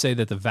 But I would say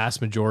that the vast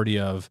majority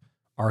of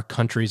our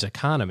country's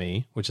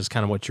economy, which is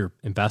kind of what you're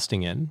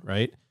investing in,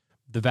 right?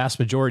 The vast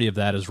majority of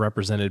that is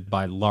represented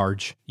by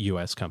large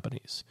U.S.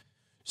 companies.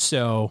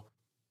 So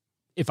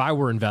if I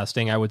were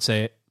investing, I would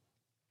say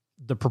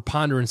the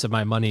preponderance of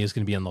my money is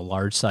going to be on the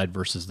large side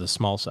versus the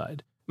small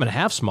side. I'm going to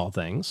have small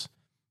things.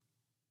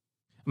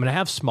 I'm going to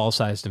have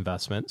small-sized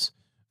investments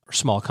or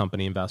small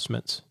company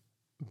investments,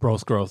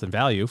 growth, and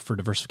value for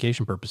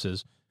diversification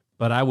purposes,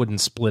 but I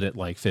wouldn't split it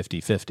like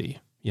 50-50.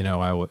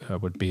 I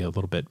would be a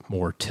little bit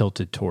more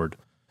tilted toward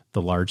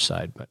the large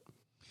side. But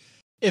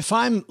if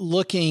I'm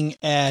looking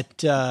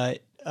at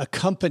a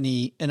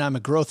company and I'm a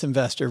growth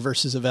investor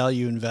versus a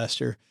value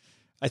investor,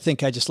 I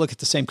think I just look at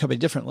the same company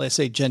differently. Let's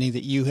say, Jenny,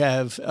 that you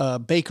have a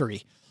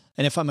bakery.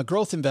 And if I'm a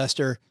growth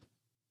investor,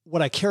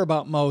 what I care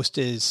about most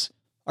is,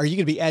 are you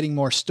going to be adding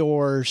more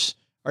stores?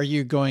 Are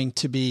you going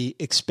to be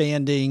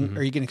expanding? Mm-hmm.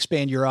 Are you going to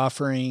expand your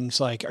offerings?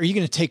 Like, are you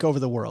going to take over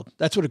the world?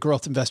 That's what a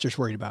growth investor is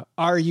worried about.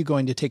 Are you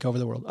going to take over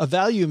the world? A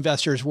value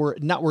investor is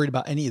not worried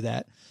about any of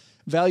that.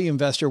 Value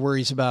investor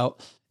worries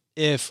about,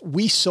 if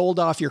we sold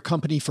off your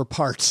company for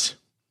parts,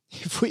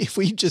 if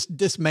we just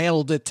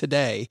dismantled it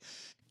today,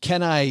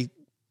 can I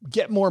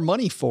get more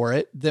money for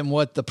it than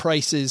what the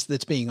price is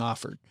that's being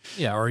offered.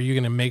 Yeah. Or are you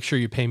going to make sure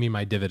you pay me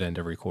my dividend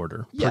every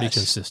quarter pretty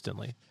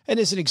consistently? And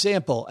as an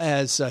example,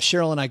 as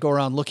Cheryl and I go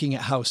around looking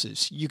at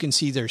houses, you can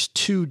see there's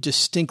two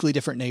distinctly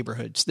different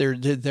neighborhoods. There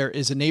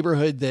is a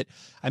neighborhood that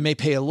I may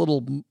pay a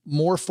little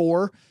more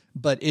for,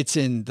 but it's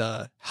in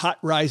the hot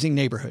rising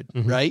neighborhood,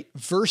 right?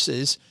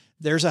 Versus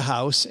there's a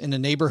house in a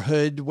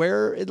neighborhood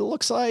where it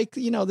looks like,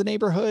 the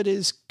neighborhood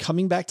is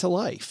coming back to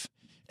life.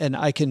 And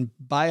I can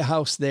buy a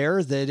house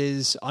there that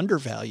is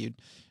undervalued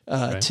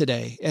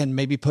today and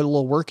maybe put a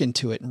little work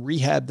into it and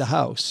rehab the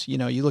house.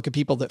 You look at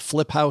people that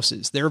flip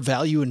houses, they're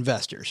value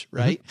investors,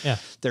 right? Yeah.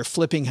 They're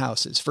flipping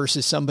houses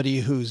versus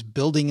somebody who's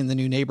building in the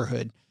new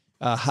neighborhood,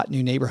 hot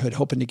new neighborhood,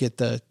 hoping to get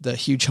the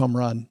huge home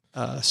run.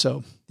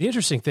 So the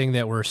interesting thing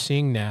that we're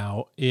seeing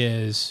now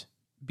is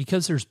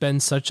because there's been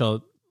such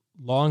a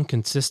long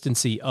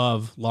consistency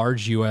of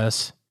large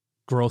U.S.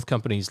 growth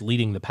companies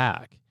leading the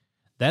pack,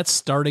 that's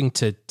starting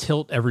to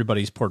tilt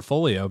everybody's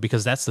portfolio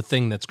because that's the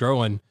thing that's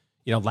growing.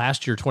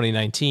 Last year,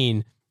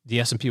 2019,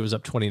 the S&P was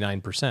up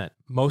 29%.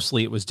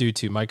 Mostly it was due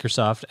to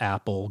Microsoft,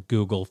 Apple,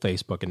 Google,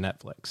 Facebook, and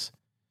Netflix,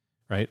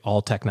 right?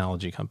 All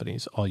technology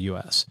companies, all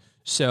US.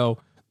 So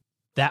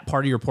that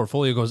part of your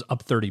portfolio goes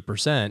up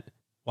 30%,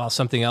 while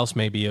something else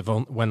maybe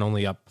went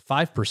only up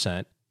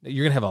 5%.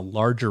 You're going to have a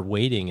larger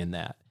weighting in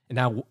that. And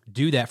now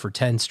do that for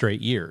 10 straight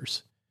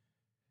years.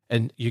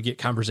 And you get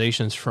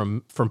conversations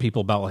from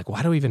people about like,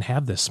 why do we even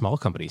have this small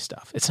company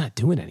stuff? It's not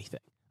doing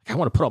anything. Like, I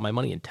want to put all my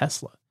money in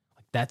Tesla.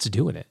 Like, that's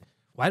doing it.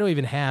 Why do we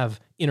even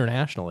have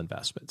international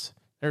investments?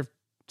 They're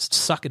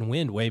sucking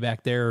wind way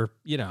back there.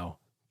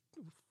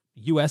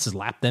 U.S. has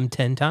lapped them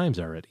 10 times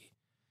already.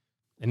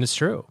 And it's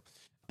true.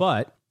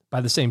 But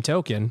by the same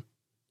token,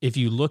 if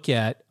you look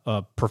at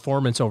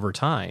performance over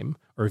time,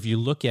 or if you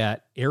look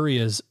at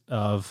areas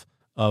of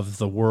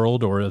the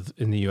world or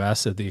in the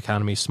U.S. of the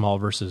economy, small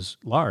versus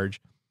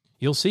large,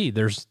 you'll see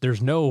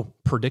there's no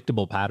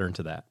predictable pattern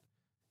to that.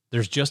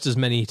 There's just as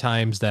many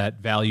times that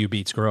value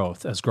beats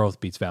growth as growth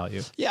beats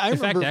value. Yeah, in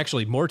fact,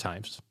 actually more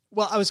times.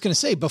 Well, I was going to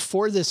say,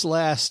 before this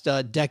last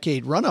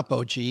decade run-up,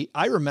 OG,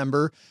 I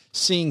remember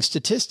seeing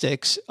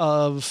statistics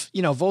of,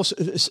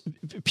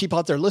 people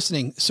out there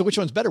listening. So which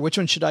one's better? Which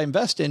one should I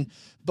invest in?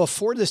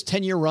 Before this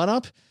 10-year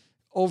run-up,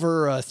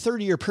 over a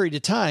 30-year period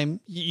of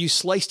time, you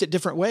sliced it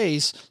different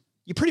ways.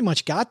 You pretty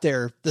much got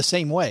there the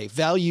same way,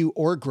 value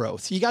or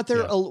growth. You got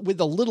there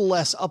with a little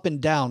less up and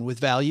down with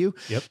value.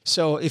 Yep.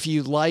 So if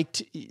you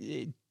liked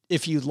a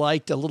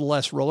little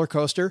less roller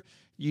coaster,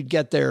 you'd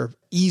get there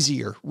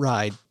easier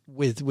ride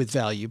with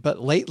value.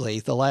 But lately,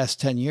 the last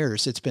 10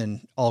 years, it's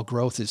been all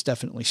growth has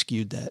definitely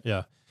skewed that.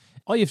 Yeah.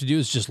 All you have to do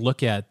is just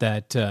look at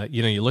that,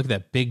 you look at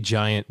that big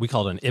giant, we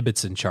call it an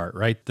Ibbotson chart,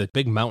 right? The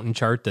big mountain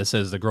chart that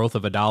says the growth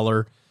of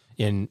 $1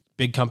 in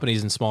big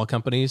companies and small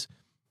companies.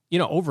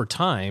 Over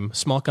time,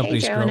 small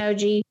companies grow.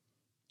 OG.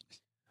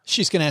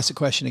 She's going to ask a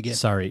question again.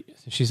 Sorry.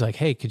 She's like,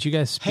 hey, could you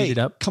guys speed it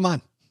up? Come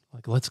on.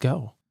 Like, let's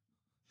go.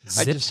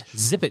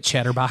 Zip it,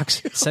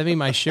 Chatterbox. Send me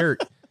my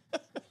shirt.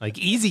 Like,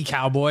 easy,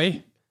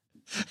 cowboy.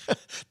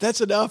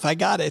 That's enough. I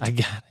got it.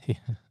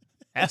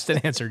 Asked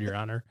and answered, Your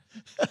Honor.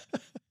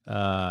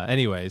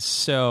 Anyways,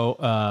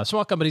 so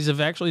small companies have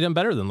actually done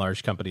better than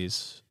large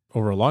companies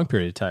over a long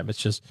period of time. It's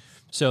just,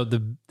 so the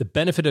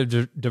benefit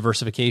of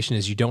diversification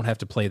is you don't have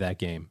to play that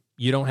game.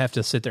 You don't have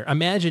to sit there.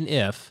 Imagine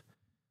if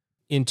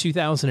in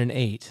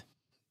 2008,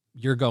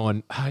 you're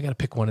going, I got to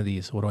pick one of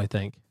these. What do I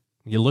think?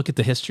 You look at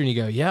the history and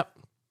you go, yep,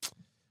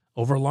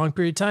 over a long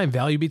period of time,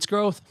 value beats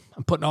growth.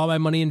 I'm putting all my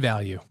money in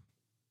value.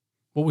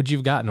 What would you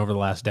have gotten over the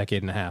last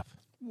decade and a half?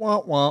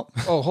 Well.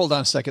 Oh, hold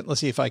on a second.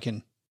 Let's see if I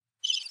can.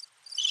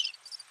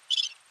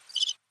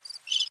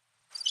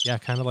 Yeah,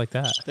 kind of like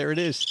that. There it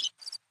is.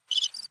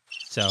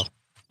 So,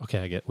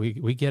 okay,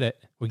 we get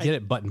it. We get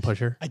it, button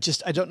pusher. I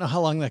don't know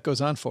how long that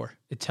goes on for.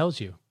 It tells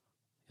you.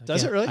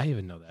 Does it really? I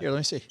even know that. Here, let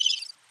me see.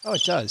 Oh,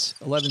 it does.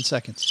 11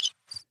 seconds.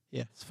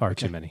 Yeah. It's far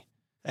too many.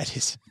 That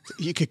is,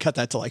 you could cut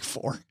that to like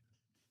 4.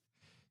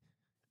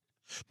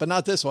 But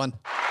not this one.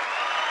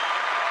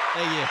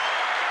 Thank you.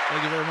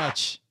 Thank you very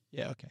much.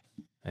 Yeah, okay.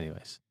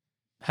 Anyways,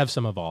 have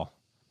some of all.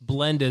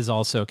 Blend is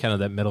also kind of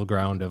that middle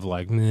ground of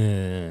like,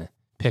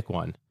 pick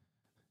one.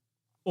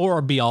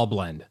 Or be all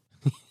blend.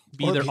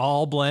 Be either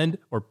all blend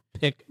or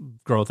pick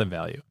growth and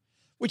value.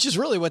 Which is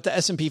really what the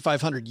S&P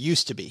 500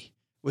 used to be,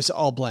 was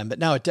all blend. But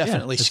now it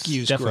definitely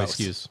skews definitely growth.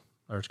 Skews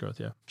large growth,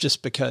 yeah.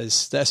 Just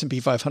because the S&P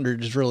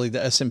 500 is really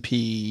the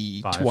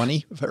S&P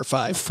 20 or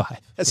 5. 5.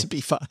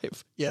 S&P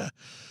 5, yeah.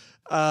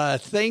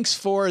 Thanks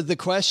for the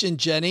question,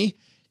 Jenny.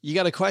 You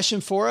got a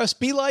question for us?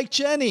 Be like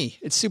Jenny.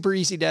 It's super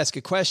easy to ask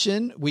a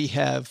question. We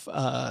have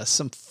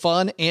some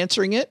fun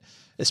answering it,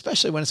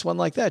 especially when it's one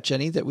like that,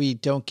 Jenny, that we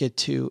don't get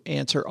to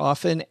answer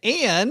often.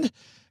 And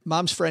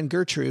Mom's friend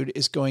Gertrude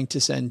is going to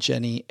send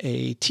Jenny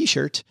a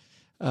T-shirt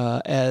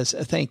as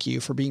a thank you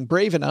for being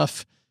brave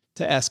enough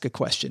to ask a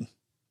question.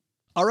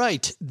 All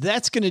right,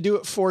 that's going to do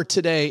it for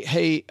today.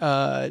 Hey,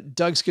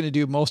 Doug's going to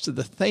do most of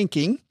the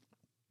thanking,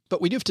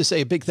 but we do have to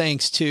say a big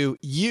thanks to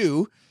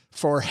you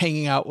for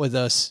hanging out with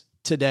us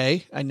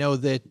today. I know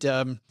that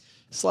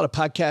there's a lot of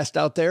podcasts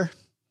out there.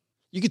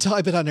 You can tell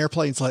I've been on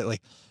airplanes lately.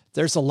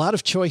 There's a lot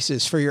of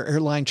choices for your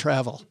airline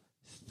travel.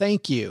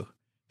 Thank you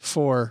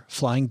for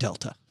flying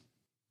Delta,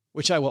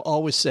 which I will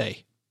always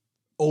say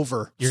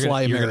over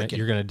fly American.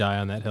 You're going to die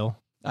on that hill.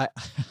 I'm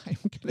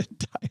going to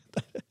die on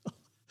that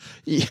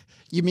hill.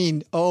 You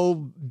mean,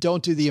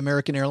 don't do the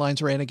American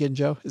Airlines rant again,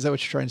 Joe? Is that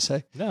what you're trying to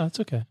say? No, it's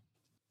okay.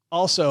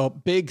 Also,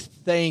 big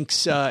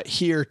thanks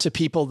here to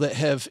people that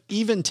have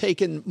even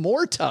taken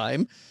more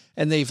time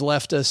and they've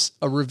left us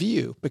a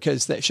review,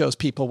 because that shows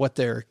people what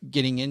they're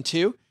getting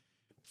into.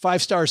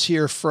 5 stars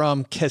here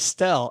from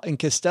Castell. And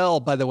Castell,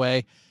 by the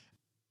way,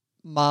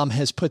 Mom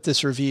has put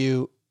this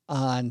review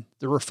on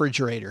the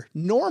refrigerator.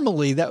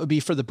 Normally that would be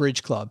for the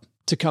Bridge Club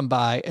to come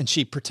by, and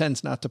she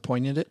pretends not to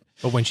point at it.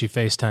 But when she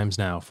FaceTimes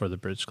now for the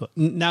Bridge Club.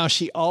 Now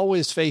she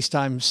always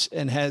FaceTimes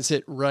and has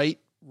it right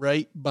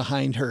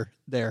behind her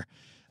there.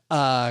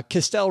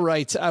 Castell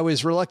writes, I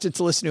was reluctant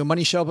to listen to a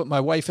money show, but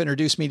my wife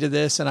introduced me to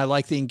this, and I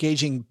like the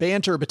engaging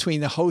banter between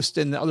the host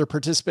and the other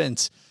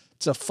participants.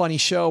 It's a funny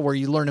show where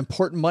you learn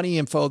important money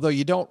info, though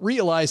you don't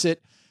realize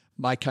it.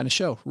 My kind of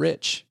show,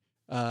 Rich.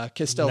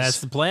 That's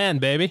the plan,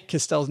 baby.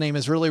 Castell's name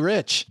is really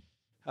Rich.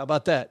 How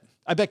about that?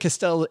 I bet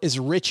Castell is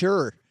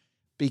richer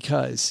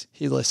because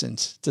he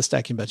listens to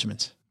Stacking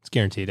Benjamins. It's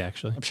guaranteed,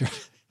 actually. I'm sure.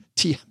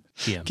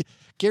 TM.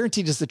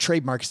 Guaranteed is the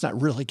trademark. It's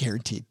not really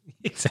guaranteed.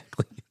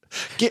 Exactly.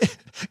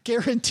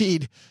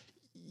 Guaranteed,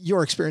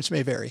 your experience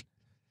may vary.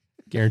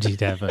 Guaranteed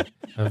to have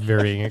a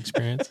varying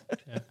experience.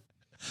 Yeah.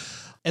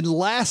 And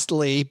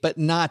lastly, but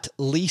not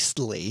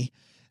leastly,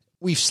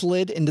 we've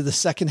slid into the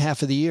second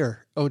half of the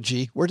year. Oh,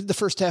 gee, where did the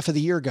first half of the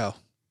year go?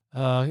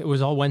 It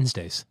was all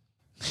Wednesdays.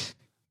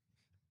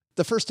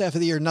 The first half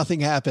of the year, nothing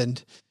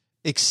happened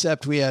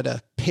except we had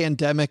a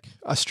pandemic,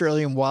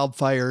 Australian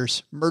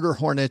wildfires, murder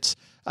hornets.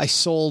 I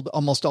sold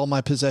almost all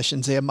my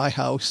possessions and my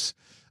house.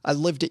 I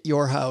lived at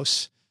your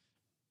house,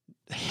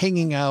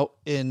 hanging out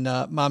in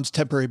Mom's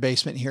temporary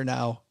basement here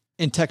now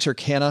in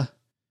Texarkana.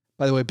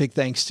 By the way, big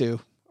thanks to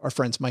our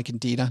friends Mike and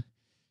Dina.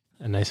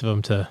 And nice of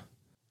them to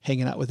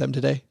hanging out with them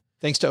today.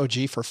 Thanks to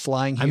OG for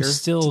flying here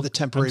to the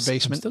temporary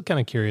basement. I'm still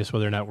kind of curious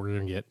whether or not we're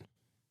going to get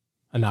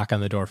a knock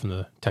on the door from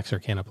the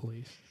Texarkana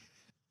police.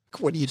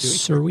 What are you doing?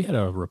 Sir, we had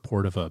a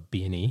report of a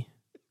B&E.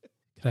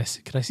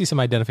 Could I see some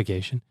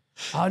identification?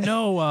 Oh,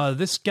 no,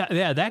 this guy.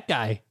 Yeah, that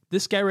guy.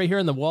 This guy right here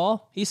on the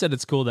wall. He said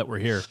it's cool that we're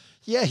here.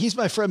 Yeah, he's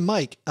my friend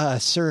Mike.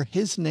 Sir,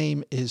 his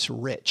name is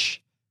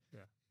Rich. Yeah.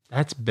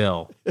 That's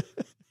Bill.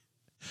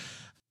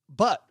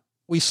 But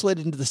we slid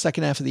into the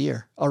second half of the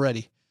year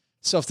already.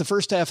 So if the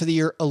first half of the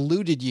year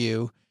eluded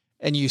you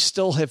and you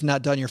still have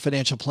not done your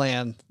financial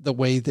plan the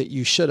way that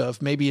you should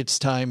have, maybe it's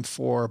time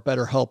for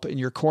better help in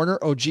your corner.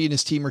 OG and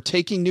his team are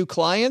taking new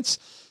clients.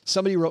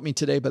 Somebody wrote me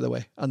today, by the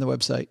way, on the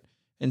website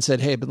and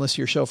said, hey, I've been listening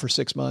to your show for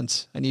 6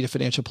 months. I need a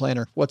financial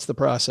planner. What's the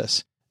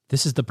process?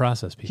 This is the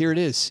process, people. Here it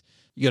is.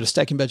 You go to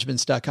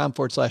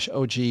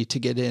stackingbenjamins.com/OG to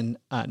get in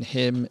on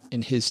him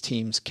and his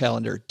team's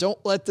calendar. Don't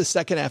let the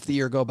second half of the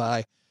year go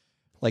by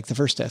like the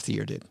first half of the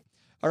year did.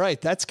 All right,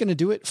 that's going to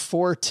do it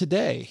for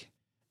today.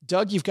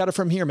 Doug, you've got it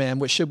from here, man.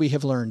 What should we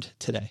have learned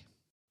today?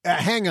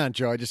 Hang on,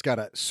 Joe. I just got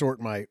to sort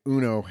my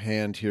Uno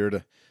hand here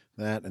to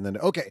that. And then,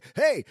 okay.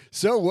 Hey,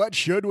 so what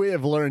should we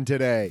have learned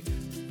today?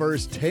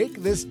 First,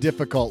 take this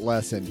difficult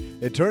lesson.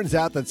 It turns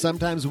out that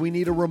sometimes we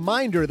need a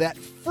reminder that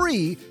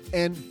free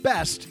and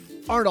best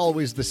aren't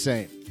always the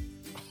same.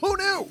 Who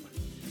knew?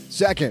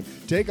 Second,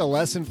 take a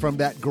lesson from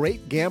that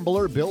great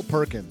gambler, Bill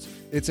Perkins.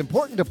 It's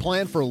important to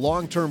plan for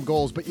long-term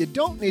goals, but you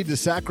don't need to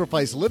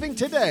sacrifice living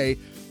today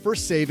for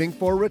saving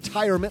for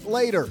retirement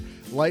later.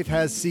 Life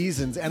has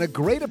seasons, and a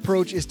great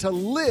approach is to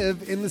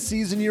live in the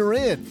season you're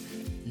in.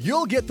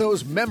 You'll get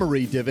those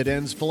memory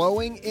dividends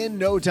flowing in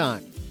no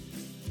time.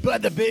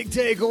 But the big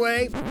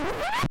takeaway?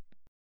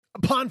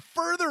 Upon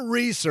further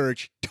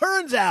research,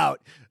 turns out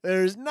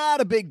there's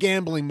not a big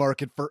gambling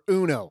market for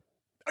Uno.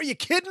 Are you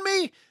kidding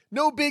me?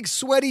 No big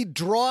sweaty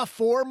draw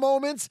 4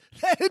 moments?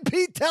 That'd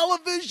be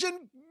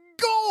television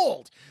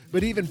gold.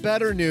 But even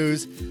better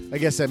news, I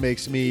guess that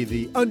makes me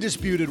the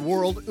undisputed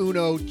World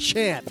Uno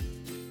champ.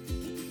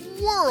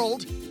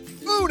 World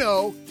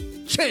Uno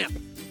champ.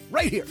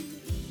 Right here.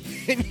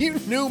 And you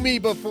knew me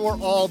before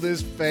all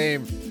this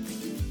fame.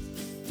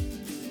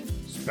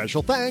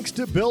 Special thanks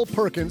to Bill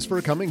Perkins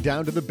for coming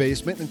down to the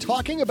basement and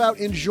talking about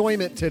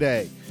enjoyment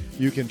today.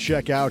 You can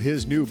check out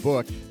his new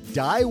book,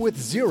 Die with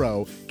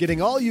Zero,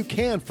 Getting All You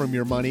Can from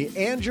Your Money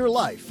and Your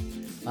Life.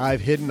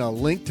 I've hidden a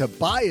link to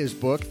buy his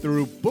book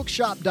through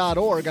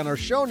bookshop.org on our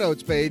show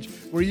notes page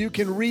where you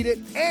can read it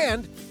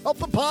and help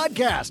the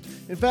podcast.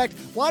 In fact,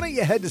 why don't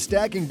you head to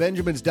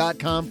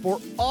stackingbenjamins.com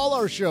for all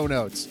our show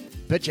notes?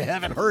 Bet you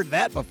haven't heard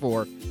that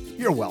before.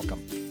 You're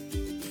welcome.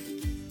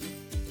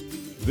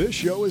 This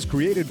show is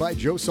created by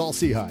Joe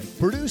Saul-Sehy,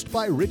 produced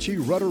by Richie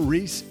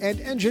Rutter-Reese,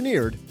 and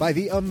engineered by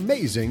the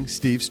amazing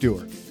Steve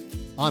Stewart.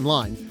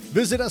 Online,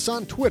 visit us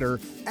on Twitter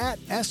at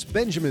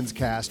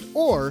SBenjaminsCast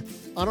or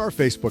on our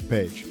Facebook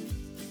page.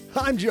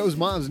 I'm Joe's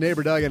mom's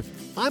neighbor, Doug, and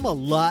I'm a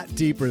lot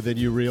deeper than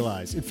you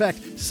realize. In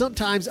fact,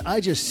 sometimes I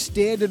just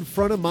stand in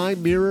front of my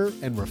mirror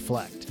and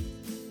reflect.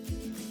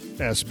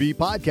 SB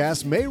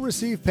Podcasts may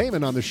receive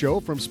payment on the show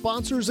from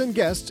sponsors and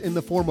guests in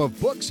the form of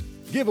books,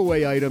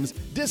 giveaway items,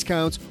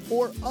 discounts,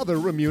 or other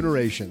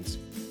remunerations.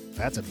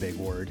 That's a big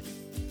word.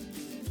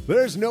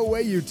 There's no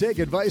way you take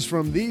advice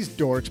from these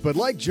dorks, but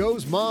like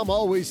Joe's mom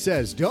always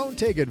says, don't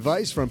take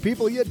advice from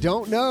people you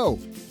don't know.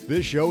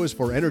 This show is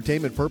for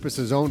entertainment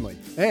purposes only,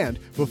 and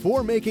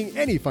before making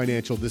any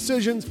financial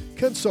decisions,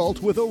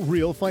 consult with a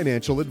real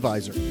financial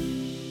advisor.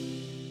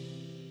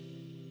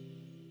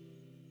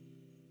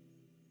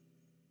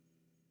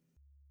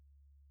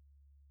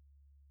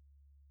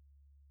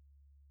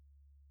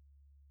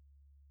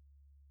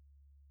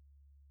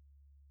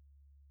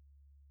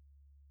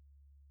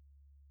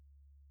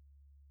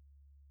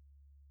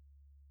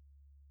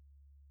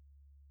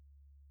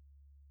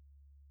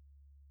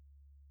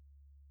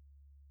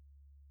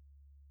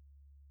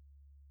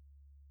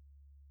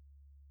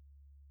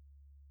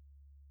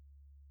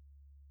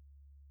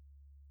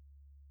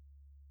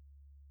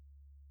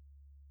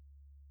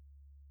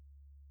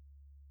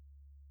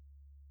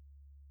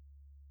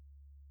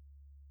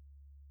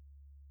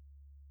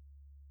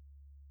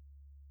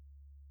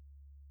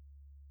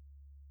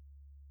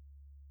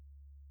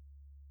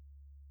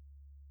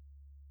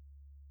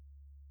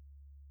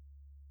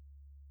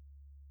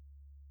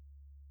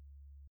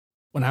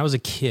 When I was a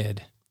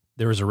kid,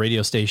 there was a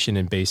radio station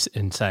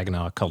in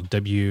Saginaw called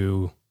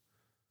WSGW.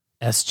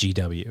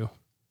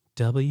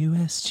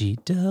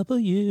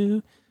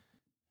 WSGW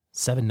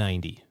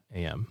 790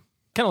 AM.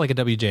 Kind of like a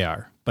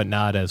WJR, but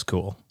not as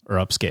cool or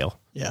upscale.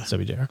 Yeah. as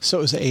WJR. So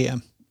it was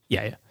AM.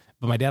 Yeah.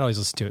 But my dad always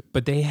listened to it.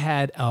 But they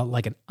had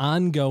like an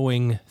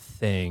ongoing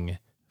thing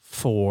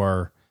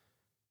for,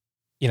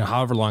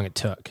 however long it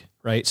took,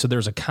 right? So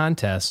there's a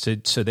contest.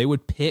 So they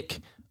would pick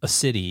a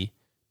city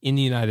in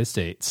the United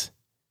States,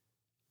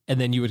 and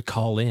then you would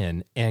call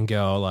in and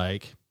go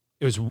like,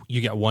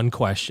 you got one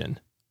question.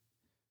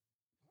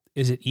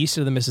 Is it east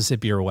of the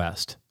Mississippi or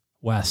west?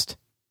 West.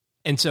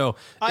 And so,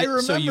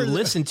 so you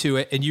listen to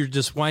it and you're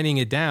just winding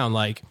it down.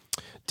 Like,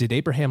 did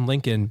Abraham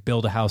Lincoln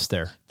build a house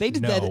there? They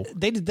did that.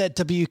 They did that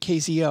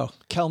WKZO,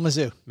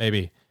 Kalamazoo.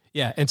 Maybe.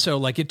 Yeah. And so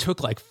like, it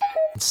took like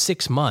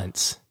 6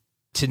 months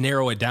to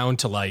narrow it down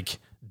to like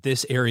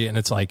this area. And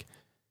it's like,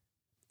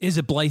 is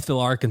it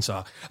Blytheville,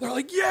 Arkansas? They're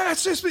like, yeah,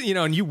 it's just,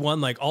 and you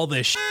won like all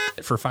this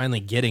shit for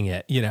finally getting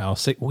it,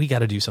 so we got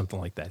to do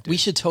something like that. Dude. We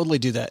should totally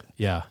do that.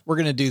 Yeah. We're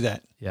going to do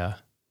that. Yeah.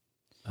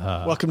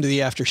 Welcome to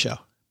the after show,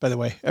 by the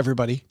way,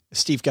 everybody.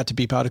 Steve got to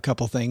beep out a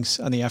couple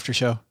things on the after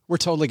show. We're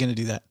totally going to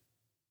do that.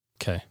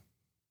 Okay.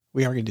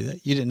 We are going to do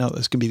that. You didn't know it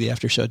was going to be the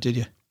after show, did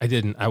you? I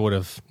didn't. I would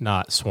have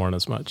not sworn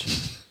as much,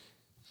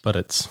 but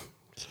it's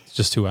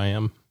just who I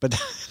am.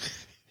 But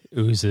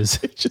oozes.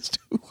 It's just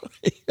who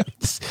I am.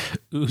 It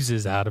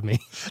oozes out of me.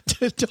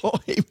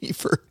 Don't hate me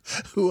for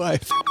who I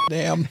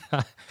am.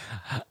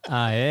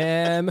 I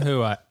am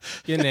who I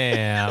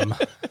am.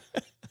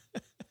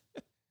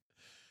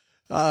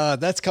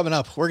 That's coming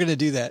up. We're going to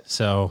do that.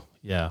 So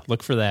yeah,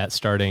 look for that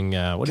starting.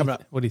 What do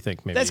you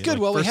think? Maybe that's good.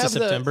 Like well, we have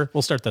September.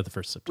 We'll start that the 1st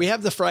of September. We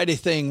have the Friday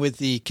thing with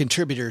the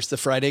contributors, the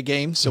Friday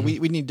game. So we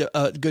need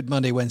a good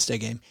Monday, Wednesday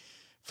game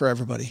for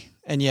everybody.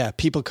 And yeah,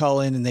 people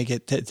call in and they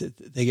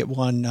get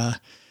one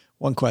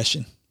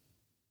question.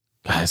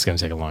 It's going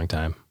to take a long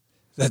time.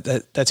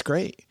 That's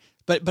great.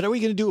 But are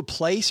we going to do a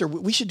place, or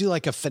we should do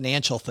like a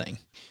financial thing?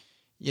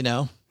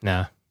 Nah,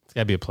 it's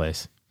got to be a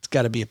place. It's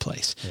got to be a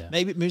place. Yeah.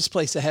 Maybe it's a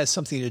place that has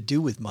something to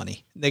do with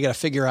money. They got to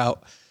figure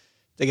out.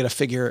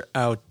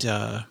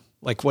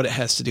 Like what it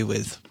has to do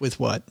with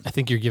what. I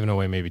think you're giving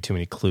away maybe too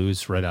many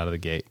clues right out of the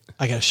gate.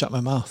 I got to shut my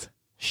mouth.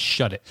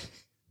 Shut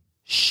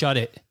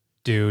it,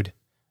 dude.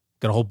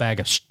 Got a whole bag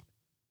of.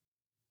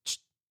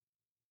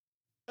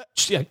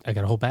 Yeah, I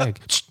got a whole bag.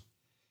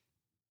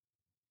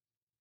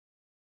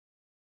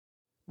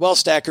 Well,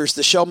 Stackers,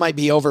 the show might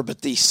be over,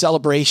 but the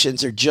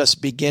celebrations are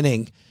just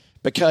beginning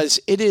because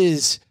it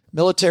is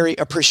Military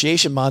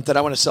Appreciation Month, and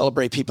I want to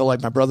celebrate people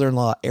like my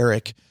brother-in-law,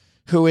 Eric,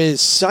 who is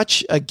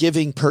such a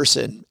giving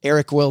person.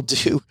 Eric will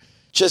do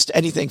just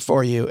anything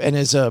for you. And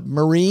as a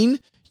Marine,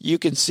 you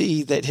can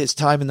see that his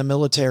time in the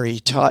military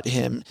taught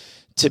him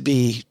to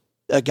be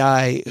a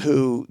guy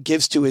who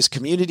gives to his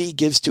community,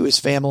 gives to his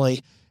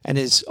family, and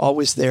is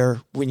always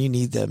there when you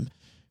need them.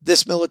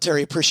 This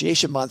Military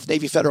Appreciation Month,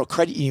 Navy Federal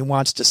Credit Union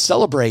wants to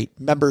celebrate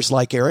members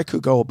like Eric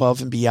who go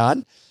above and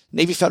beyond.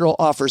 Navy Federal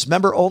offers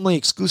member-only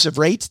exclusive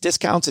rates,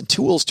 discounts, and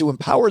tools to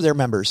empower their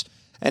members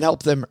and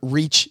help them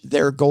reach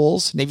their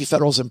goals. Navy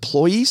Federal's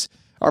employees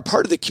are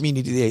part of the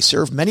community they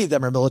serve. Many of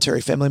them are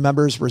military family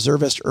members,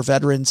 reservists, or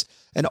veterans,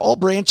 and all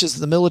branches of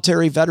the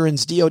military,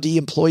 veterans, DOD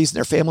employees, and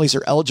their families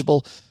are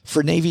eligible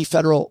for Navy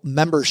Federal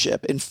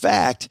membership. In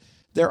fact,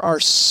 there are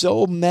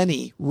so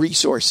many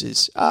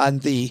resources on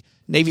the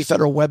Navy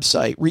Federal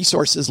website,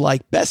 resources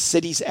like Best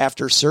Cities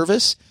After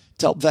Service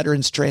to help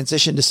veterans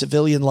transition to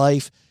civilian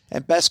life,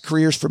 and Best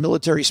Careers for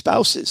Military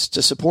Spouses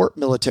to support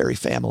military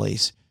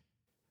families.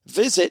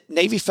 Visit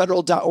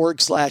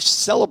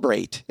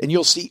NavyFederal.org/celebrate, and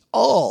you'll see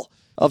all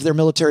of their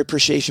Military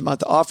Appreciation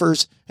Month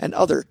offers and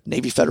other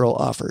Navy Federal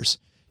offers.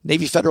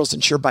 Navy Federal is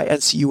insured by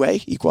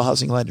NCUA, Equal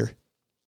Housing Lender.